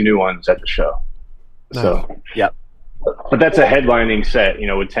 and 2 new ones at the show. Nice. So Yep. But that's a headlining set,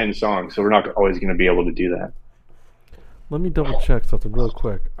 with 10 songs, so we're not always going to be able to do that. Let me double check something real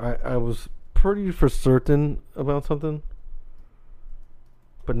quick. I was pretty for certain about something,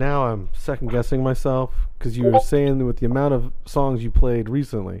 but now I'm second guessing myself because you were saying with the amount of songs you played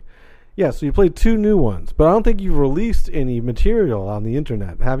recently. Yeah, so you played 2 new ones, but I don't think you've released any material on the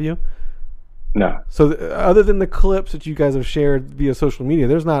internet, have you? No. So other than the clips that you guys have shared via social media,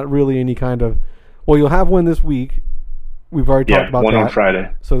 there's not really any kind of. Well, you'll have one this week. We've already talked about one that. on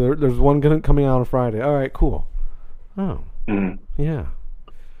Friday. So there's one coming out on Friday. All right, cool. Oh, yeah.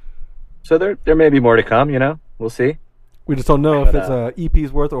 So there may be more to come. We'll see. We just don't know if it's a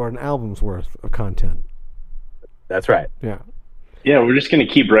EP's worth or an album's worth of content. That's right. Yeah. Yeah, we're just going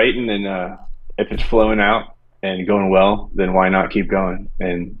to keep writing, and if it's flowing out and going well, then why not keep going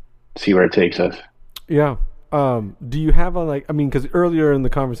and see where it takes us? Yeah. Do you have because earlier in the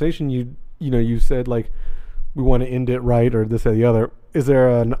conversation you said we want to end it right or this or the other. Is there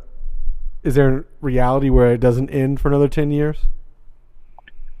a reality where it doesn't end for another 10 years?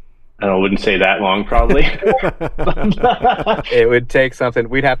 I wouldn't say that long, probably. It would take something.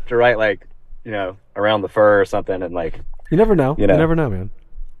 We'd have to write Around the Fur or something, and you never know. You never know, man.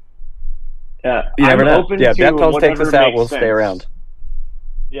 You never know. Yeah, Deftones takes us out. We'll stay around.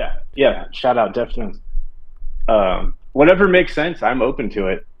 Yeah. Shout out Deftones. Whatever makes sense, I'm open to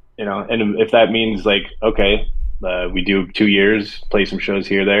it. And if that means okay, we do 2 years, play some shows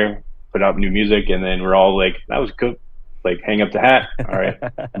here, there, put out new music, and then we're all that was good. Hang up the hat. All right.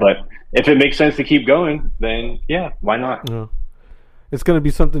 But if it makes sense to keep going, then yeah, why not? Yeah. It's going to be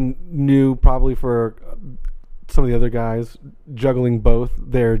something new probably for some of the other guys juggling both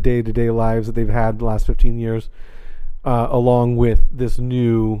their day-to-day lives that they've had the last 15 years along with this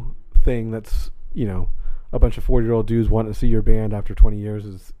new thing that's, a bunch of 40-year-old dudes wanting to see your band after 20 years.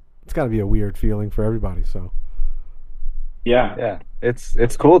 It's got to be a weird feeling for everybody. So yeah,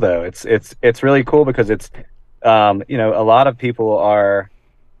 it's cool though. It's really cool because it's a lot of people are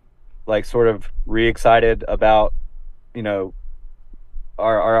sort of re-excited about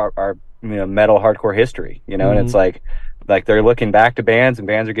our metal hardcore history, and it's like they're looking back to bands, and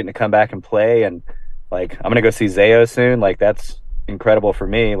bands are getting to come back and play, and I'm gonna go see Zao soon. That's incredible for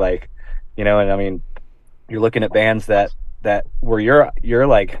me. And I mean, you're looking at bands that were your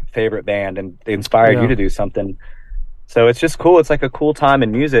favorite band, and they inspired you to do something. So it's just cool. It's a cool time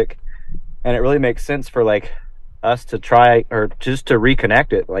in music, and it really makes sense for us to try or just to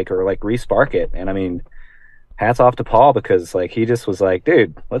reconnect it, or re-spark it. And I mean, hats off to Paul because he just was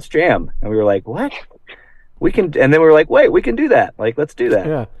dude, let's jam. And we were what? We can, and then we were wait, we can do that. Let's do that.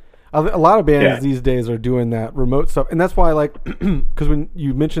 Yeah. A lot of bands these days are doing that remote stuff. And that's why because when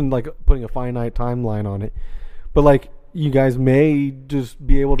you mentioned putting a finite timeline on it, but you guys may just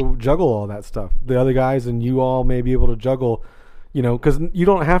be able to juggle all that stuff. The other guys and you all may be able to juggle, because you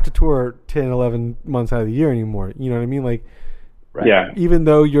don't have to tour 10, 11 months out of the year anymore. You know what I mean? Right. Yeah. Even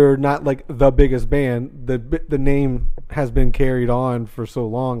though you're not the biggest band, the name has been carried on for so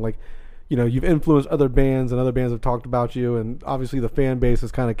long. You've influenced other bands, and other bands have talked about you, and obviously the fan base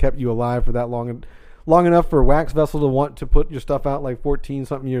has kind of kept you alive for that long enough for Wax Vessel to want to put your stuff out 14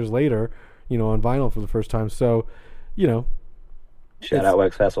 something years later, on vinyl for the first time. So, shout out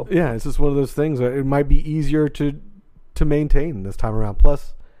Wax Vessel. Yeah, it's just one of those things that it might be easier to maintain this time around.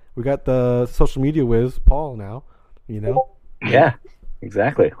 Plus, we got the social media whiz, Paul, now. Yeah,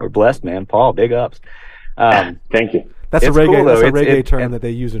 exactly. We're blessed, man. Paul, big ups. Thank you. That's a reggae term that they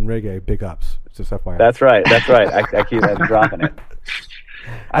use in reggae. Big ups. It's just FYI. That's right. I keep dropping it.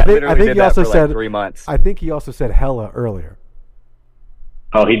 I think he also said 3 months. I think he also said hella earlier.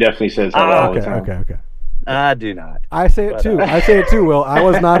 Oh, he definitely says hella all the time. Okay. I do not. I say it too. Will,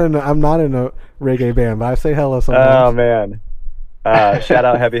 I'm not in a reggae band, but I say hella sometimes. Oh man. Shout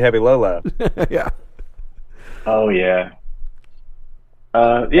out Heavy Lolo. Yeah. Oh yeah.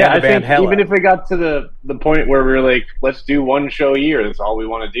 I think even if it got to the point where we were let's do one show a year, that's all we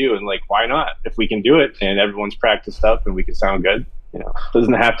want to do, and why not? If we can do it and everyone's practiced up and we can sound good, it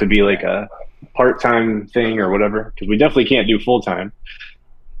doesn't have to be a part-time thing or whatever, because we definitely can't do full-time.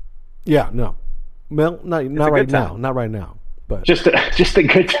 Yeah, no. Well, not right now. Not right now. But just a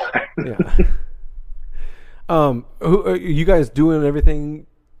good time. Yeah. Who are you guys doing everything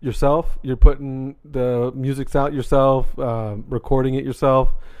yourself? You're putting the music out yourself, recording it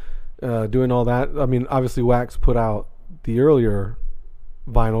yourself, doing all that. I mean, obviously Wax put out the earlier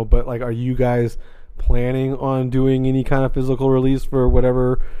vinyl, but are you guys planning on doing any kind of physical release for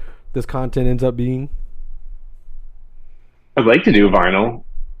whatever this content ends up being? I'd like to do vinyl,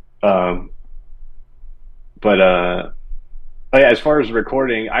 but oh yeah, as far as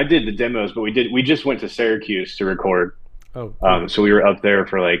recording, I did the demos, but we just went to Syracuse to record. Oh, cool. So we were up there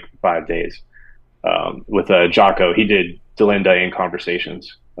for like 5 days with Jocko. He did Delinda and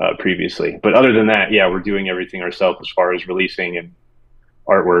Conversations previously, but other than that, yeah, we're doing everything ourselves as far as releasing and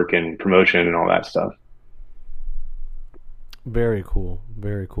artwork and promotion and all that stuff. Very cool.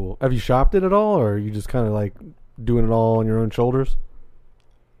 Very cool. Have you shopped it at all, or are you just kind of like doing it all on your own shoulders?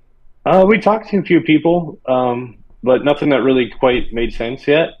 We talked to a few people, but nothing that really quite made sense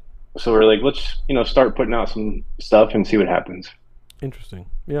yet. So we're like, let's start putting out some stuff and see what happens. Interesting.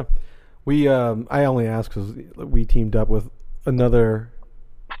 Yeah, we I only asked because we teamed up with another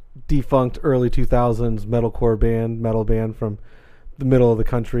defunct early 2000s metal band from the middle of the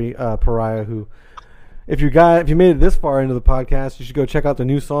country, Pariah, who if you made it this far into the podcast, you should go check out the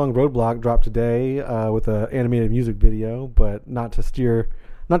new song Roadblock, dropped today with an animated music video, but not to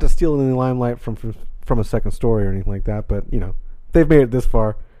steal any limelight from a Second Story or anything like that. But they've made it this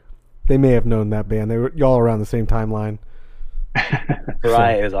far. They may have known that band. They were y'all around the same timeline.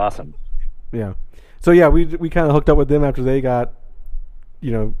 Pariah is awesome. Yeah. So yeah, we kind of hooked up with them after they got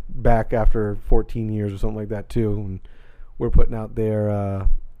back after 14 years or something like that too, and we're putting out their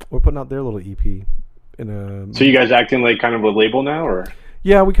little EP. So you guys acting like kind of a label now, or?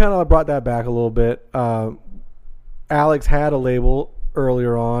 Yeah, we kind of brought that back a little bit. Alex had a label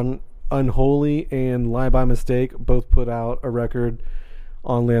earlier on. Unholy and Lie by Mistake both put out a record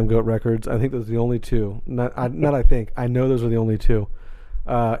on Lamb Goat Records. I think those are the only two. I know those are the only two.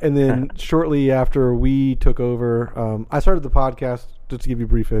 And then shortly after we took over, I started the podcast, just to give you a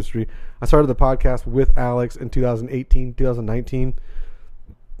brief history. I started the podcast with Alex in 2018, 2019.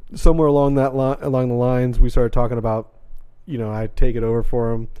 Somewhere along the lines, we started talking about, I'd take it over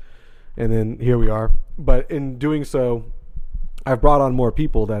for him, and then here we are. But in doing so, I've brought on more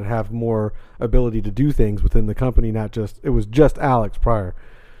people that have more ability to do things within the company. It was just Alex prior.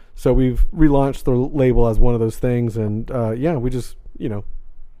 So we've relaunched the label as one of those things, and we just,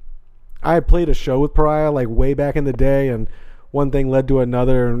 I had played a show with Pariah like way back in the day, and one thing led to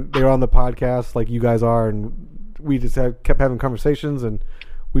another, and they were on the podcast like you guys are, and we just kept having conversations, and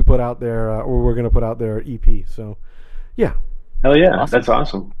we put out we're going to put out their EP. So, yeah. Hell yeah, awesome. That's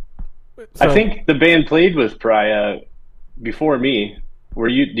awesome. So, I think the band played with Pariah before me. Were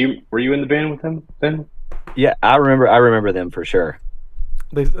you in the band with them then? Yeah, I remember them for sure.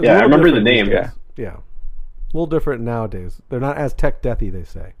 I remember the name. Yeah. A little different nowadays. They're not as tech deathy, they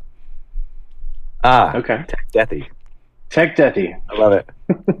say. Ah, okay. Tech deathy. I love it.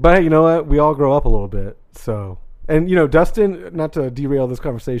 But hey, you know what? We all grow up a little bit. So, and Dustin, not to derail this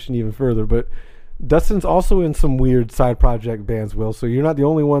conversation even further, but Dustin's also in some weird side project bands, Will. So you're not the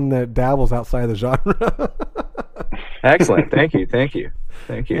only one that dabbles outside the genre. Excellent. Thank you.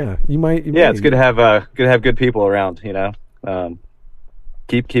 Yeah, you might. Yeah, it's good to have good people around.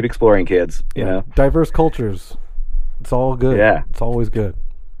 Keep exploring, kids. You know, diverse cultures. It's all good. Yeah, it's always good.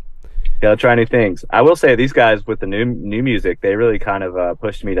 Gotta try new things. I will say these guys with the new music, they really kind of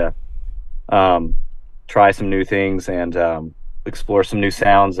pushed me to try some new things and explore some new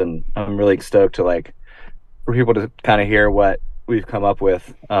sounds, and I'm really stoked to for people to kind of hear what we've come up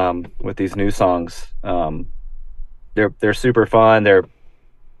with these new songs. They're super fun. They're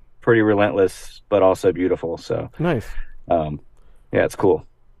pretty relentless, but also beautiful. So nice. Yeah, it's cool.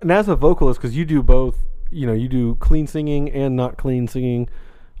 And as a vocalist, because you do both, you do clean singing and not clean singing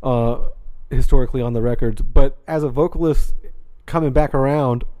historically on the records. But as a vocalist coming back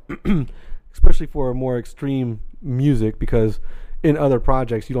around, especially for more extreme music, because in other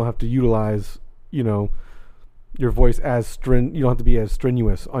projects you don't have to utilize, your voice you don't have to be as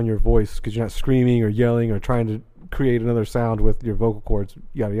strenuous on your voice because you're not screaming or yelling or trying to create another sound with your vocal cords,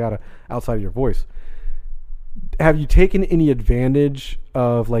 yada yada, outside of your voice. Have you taken any advantage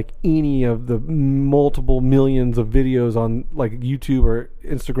of any of the multiple millions of videos on YouTube or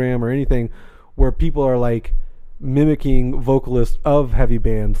Instagram or anything where people are mimicking vocalists of heavy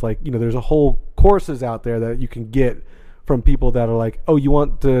bands? There's a whole courses out there that you can get from people that are oh, you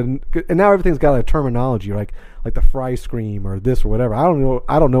want to, and now everything's got a terminology like the fry scream or this or whatever. I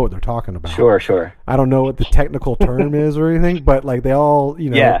don't know what they're talking about. Sure. I don't know what the technical term is or anything, but they all,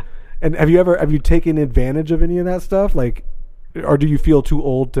 Yeah. And have you taken advantage of any of that stuff? Or do you feel too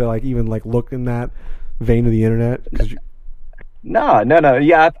old to even look in that vein of the internet? No.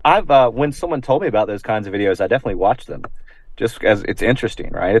 Yeah, I've when someone told me about those kinds of videos, I definitely watched them, just as it's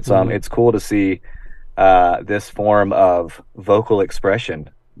interesting, right? It's it's cool to see this form of vocal expression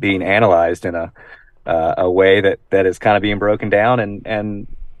being analyzed in a way that is kind of being broken down and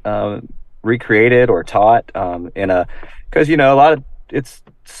recreated or taught because a lot of it's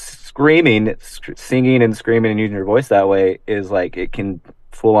singing and screaming and using your voice that way is like it can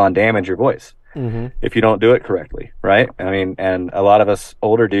full on damage your voice if you don't do it correctly, right? I mean, and a lot of us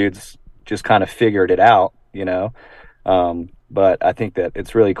older dudes just kind of figured it out, but I think that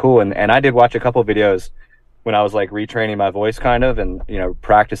it's really cool. And I did watch a couple of videos when I was like retraining my voice kind of, and,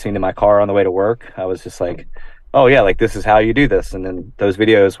 practicing in my car on the way to work. I was just like, oh yeah, like this is how you do this. And then those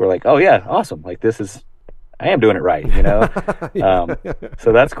videos were like, oh yeah, awesome. Like I am doing it right,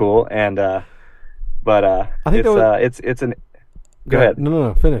 so that's cool. And, but, I think go ahead.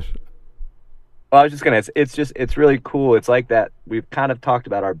 No, finish. Well, I was just going to, it's really cool. It's like that. We've kind of talked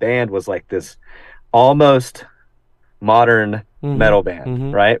about our band was like this almost modern metal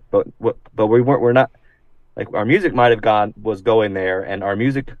band, right? But we're not, like, our music might have was going there, and our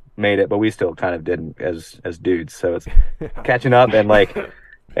music made it, but we still kind of didn't as dudes. So it's catching up and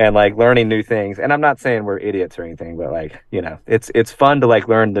learning new things. And I'm not saying we're idiots or anything, but it's fun to like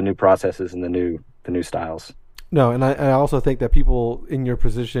learn the new processes and the new styles. No, and I also think that people in your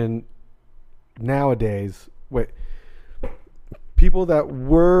position nowadays, people that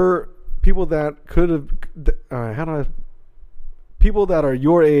are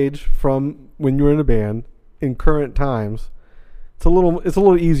your age from when you were in a band in current times, it's a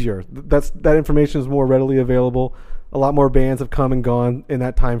little easier. That information is more readily available. A lot more bands have come and gone in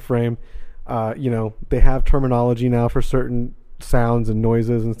that time frame. They have terminology now for certain sounds and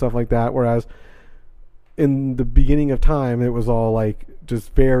noises and stuff like that, whereas in the beginning of time it was all like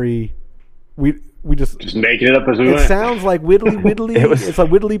just very we just making it up as we went. It sounds like widdly. It's a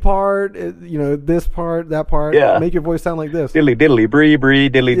widdly part, this part, that part. Yeah. Make your voice sound like this. Diddly diddly, bree bree,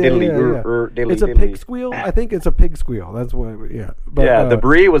 diddly diddly, diddly. It's a pig squeal. I think it's a pig squeal. That's what. Yeah. But, the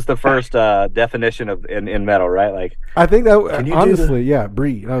bree was the first definition of in metal, right? Like I think that honestly,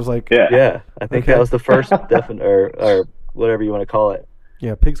 bree. And I was like, yeah. I think that was the first or whatever you want to call it.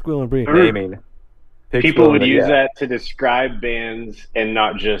 Yeah, pig squeal and bree. Naming. People would use that to describe bands and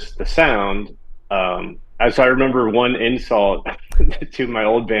not just the sound. So I remember one insult to my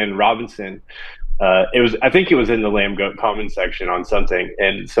old band Robinson. I think it was in the Lamb Goat comment section on something,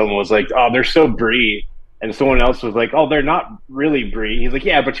 and someone was like, "Oh, they're so brie," and someone else was like, "Oh, they're not really brie." He's like,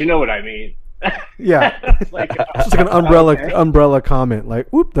 "Yeah, but you know what I mean." Yeah, it's like an umbrella comment. Like,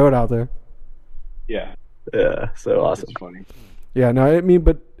 whoop, throw it out there. Yeah, so awesome. That's funny. Yeah, no, I mean,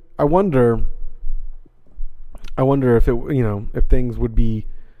 but I wonder if it, if things would be.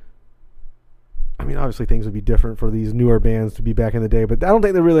 I mean, obviously things would be different for these newer bands to be back in the day, but I don't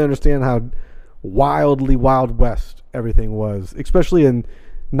think they really understand how wildly Wild West everything was, especially in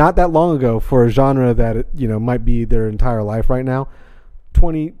not that long ago for a genre that might be their entire life right now.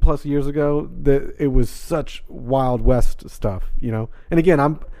 20 plus years ago, that it was such Wild West stuff, And again,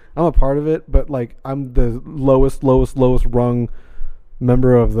 I'm a part of it, but like I'm the lowest rung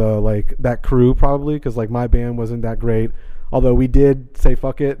member of the that crew probably, because like my band wasn't that great. Although we did say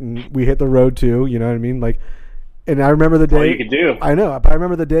fuck it and we hit the road too, you know what I mean? Like, and I remember the day. All you could do. I know, but I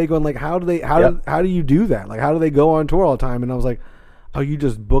remember the day going like, how do you do that? Like, how do they go on tour all the time? And I was like, oh, you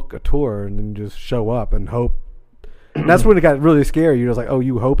just book a tour and then just show up and hope. And that's when it got really scary. You're just like, oh,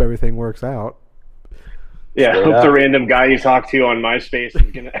 you hope everything works out. Yeah, hope the random guy you talk to on MySpace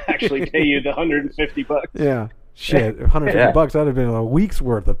is going to actually pay you the $150. Yeah. Shit, $150 that'd have been a week's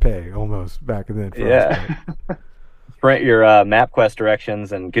worth of pay almost back then. For us, print your MapQuest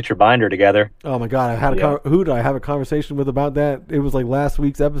directions and get your binder together. Oh my god, who did I have a conversation with about that? It was like last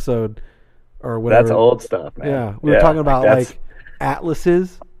week's episode or whatever. That's old stuff, man. Yeah, we were talking about like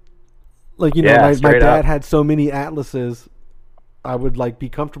atlases. Like my dad had so many atlases, I would like be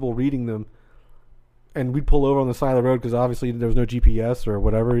comfortable reading them, and we'd pull over on the side of the road because obviously there was no GPS or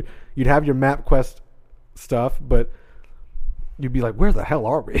whatever. You'd have your MapQuest stuff, but you'd be like, "Where the hell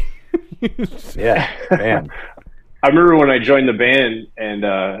are we?" Yeah, man. I remember when I joined the band and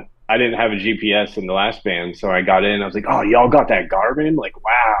I didn't have a GPS in the last band, so I got in. I was like, "Oh, y'all got that Garmin? Like,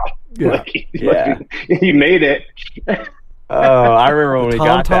 wow, you made it." Oh, I remember when we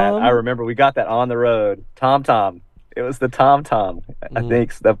got that. I remember we got that on the road. TomTom. It was the TomTom. I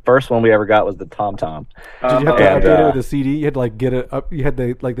think the first one we ever got was the TomTom. Did you have to update it with a CD? You had to like get it up. You had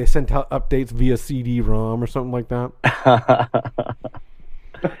to like they sent out updates via CD-ROM or something like that.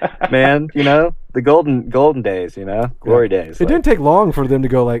 Man, the golden days, glory days. It didn't take long for them to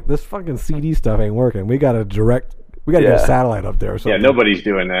go like, this fucking CD stuff ain't working. We got to get a satellite up there or something. Yeah, nobody's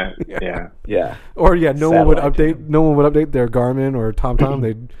doing that. Yeah. Or no one would update their Garmin or TomTom.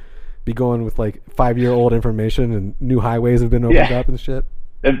 They'd be going with like 5-year-old information and new highways have been opened up and shit.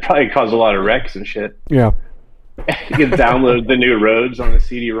 It'd probably cause a lot of wrecks and shit. Yeah. You can download the new roads on the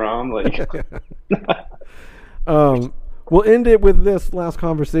CD-ROM. Like, we'll end it with this last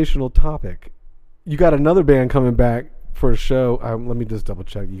conversational topic. You got another band coming back for a show. Let me just double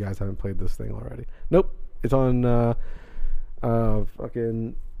check. You guys haven't played this thing already. Nope. It's on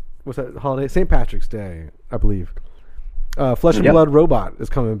fucking what's that holiday? St. Patrick's Day, I believe. Flesh and Blood Robot is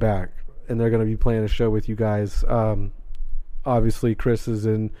coming back, and they're going to be playing a show with you guys. Obviously, Chris is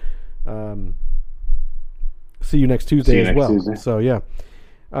in. See you next Tuesday as well. Tuesday. So yeah,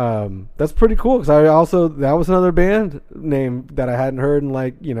 that's pretty cool. Because that was another band name that I hadn't heard in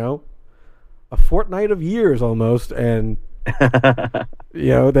like a fortnight of years almost, and I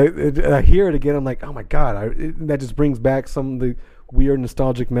hear it again. I'm like, oh my god, that just brings back some of the weird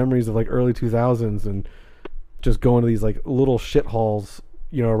nostalgic memories of like early 2000s and just going to these like little shitholes,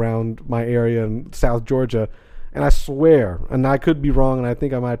 around my area in South Georgia. And I swear, and I could be wrong, and I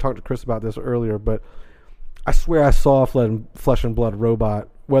think I might have talked to Chris about this earlier, but I swear I saw Flesh and Blood Robot,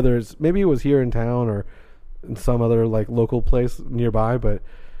 whether maybe it was here in town or in some other like local place nearby, but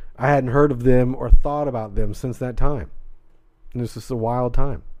I hadn't heard of them or thought about them since that time. And it's just a wild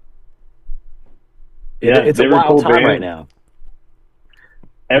time. Yeah, it's a wild time right now.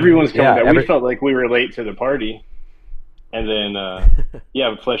 Everyone's coming back. We felt like we were late to the party. And then,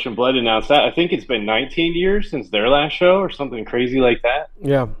 Flesh and Blood announced that. I think it's been 19 years since their last show or something crazy like that.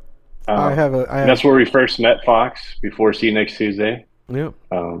 Yeah. That's where we first met Fox before See You Next Tuesday. Yeah.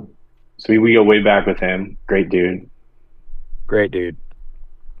 So we go way back with him. Great dude. Great dude.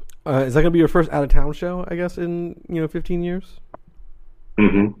 Is that going to be your first out-of-town show, I guess, in 15 years?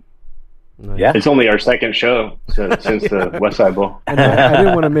 Mm-hmm. Nice. Yeah. It's only our second show since the West Side Bowl. And I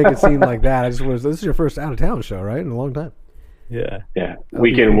didn't want to make it seem like that. This is your first out-of-town show, right? In a long time. Yeah. Yeah.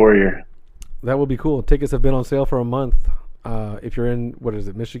 Weekend Warrior. That will be cool. Tickets have been on sale for a month. If you're in, what is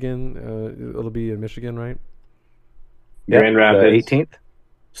it, Michigan? It'll be in Michigan, right? Grand Rapids. The 18th?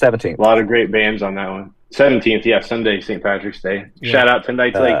 17th. A lot of great bands on that one. 17th, yeah, Sunday, St. Patrick's Day. Yeah. Shout out to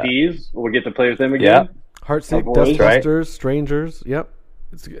Nights Like These. We'll get to play with them again. Yeah. Heartsick, Dustbusters, Strangers. Yep.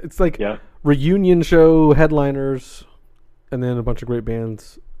 It's like reunion show headliners, and then a bunch of great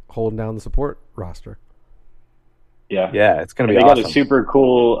bands holding down the support roster. Yeah. Yeah, it's going to be awesome. They got a super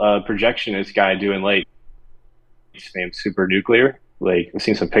cool projectionist guy doing lights named Super Nuclear. Like, I've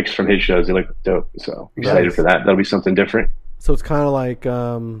seen some pics from his shows. They look dope. So excited for that. That'll be something different. So it's kind of like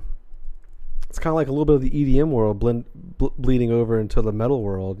a little bit of the EDM world bleeding over into the metal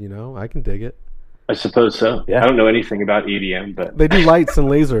world. I can dig it. I suppose so. Yeah. I don't know anything about EDM, but they do lights and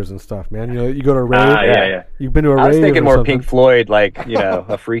lasers and stuff, man. You go to a rave. Yeah. You've been to a rave. I was thinking more Pink Floyd, like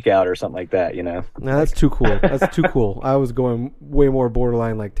a freak out or something like that. No, that's too cool. That's too cool. I was going way more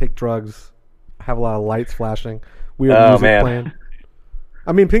borderline, like take drugs, have a lot of lights flashing, weird music playing.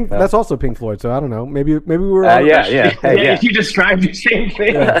 I mean, that's also Pink Floyd, so I don't know. Maybe we were. Yeah. You described the same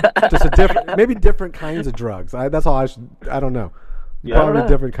thing. Yeah. Just different kinds of drugs. That's all I don't know. Yeah, probably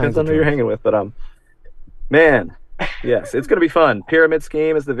different kinds of drugs. Depends on who you're hanging with, but man, yes, it's gonna be fun. Pyramid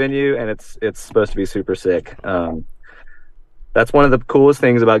Scheme is the venue, and it's supposed to be super sick. That's one of the coolest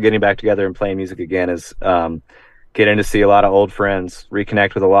things about getting back together and playing music again is getting to see a lot of old friends,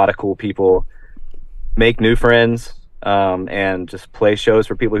 reconnect with a lot of cool people, make new friends. And just play shows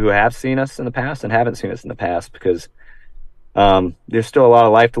for people who have seen us in the past and haven't seen us in the past, because there's still a lot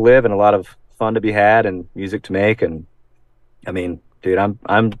of life to live and a lot of fun to be had and music to make. And I mean, dude, I'm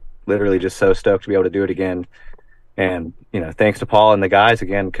literally just so stoked to be able to do it again. And thanks to Paul and the guys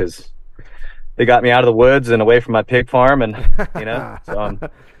again, because they got me out of the woods and away from my pig farm, and so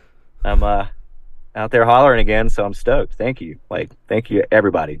I'm out there hollering again. So I'm stoked. Thank you, thank you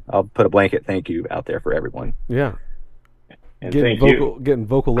everybody. I'll put a blanket thank you out there for everyone. Yeah. And getting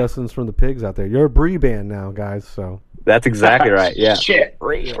vocal lessons from the pigs out there. You're a Brie band now, guys. So that's exactly right. Yeah. Shit.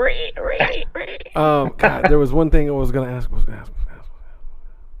 God, there was one thing I was going to ask. I was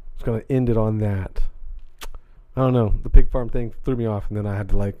going to end it on that. I don't know. The pig farm thing threw me off, and then I had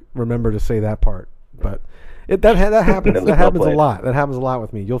to remember to say that part. But that happens. That happens a lot. That happens a lot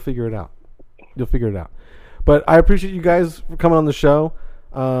with me. You'll figure it out. But I appreciate you guys for coming on the show.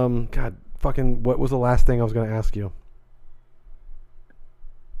 God, fucking, what was the last thing I was going to ask you?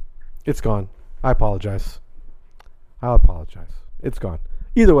 It's gone. I apologize. I'll apologize. It's gone.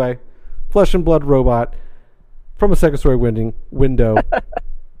 Either way, Flesh and Blood Robot from a Second Story window.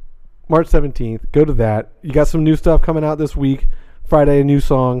 March 17th. Go to that. You got some new stuff coming out this week. Friday, a new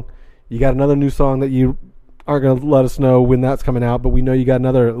song. You got another new song that you aren't going to let us know when that's coming out, but we know you got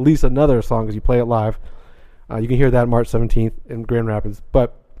at least another song because you play it live. You can hear that March 17th in Grand Rapids.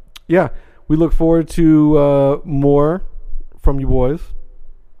 But yeah, we look forward to more from you boys.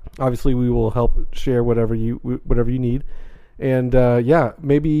 obviously we will help share whatever you need. And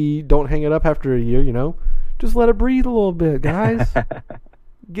maybe don't hang it up after a year. Just let it breathe a little bit, guys.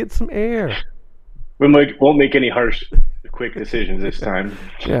 Get some air. We won't make any harsh, quick decisions this time.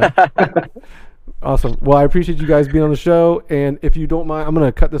 Yeah. Awesome. Well, I appreciate you guys being on the show. And if you don't mind, I'm going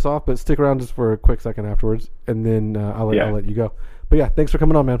to cut this off, but stick around just for a quick second afterwards, and then I'll let you go. But yeah, thanks for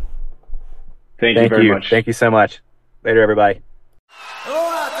coming on, man. Thank you very much. Thank you so much. Later, everybody. Hello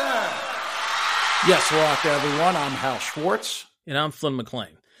out there. Yes, hello out there, everyone. I'm Hal Schwartz. And I'm Flynn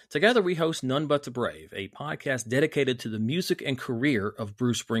McLean. Together we host None But the Brave, a podcast dedicated to the music and career of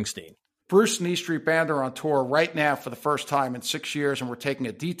Bruce Springsteen. Bruce and E Street Band are on tour right now for the first time in 6 years, and we're taking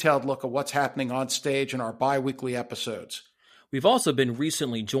a detailed look at what's happening on stage in our bi-weekly episodes. We've also been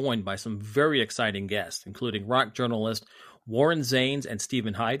recently joined by some very exciting guests, including rock journalist Warren Zanes and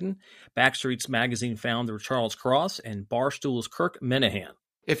Stephen Hyden, Backstreet's Magazine founder Charles Cross, and Barstool's Kirk Minahan.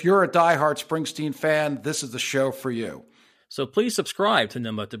 If you're a diehard Springsteen fan, this is the show for you. So please subscribe to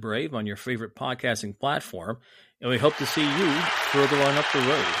None But the Brave on your favorite podcasting platform, and we hope to see you further on up the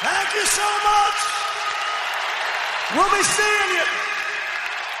road. Thank you so much. We'll be seeing you.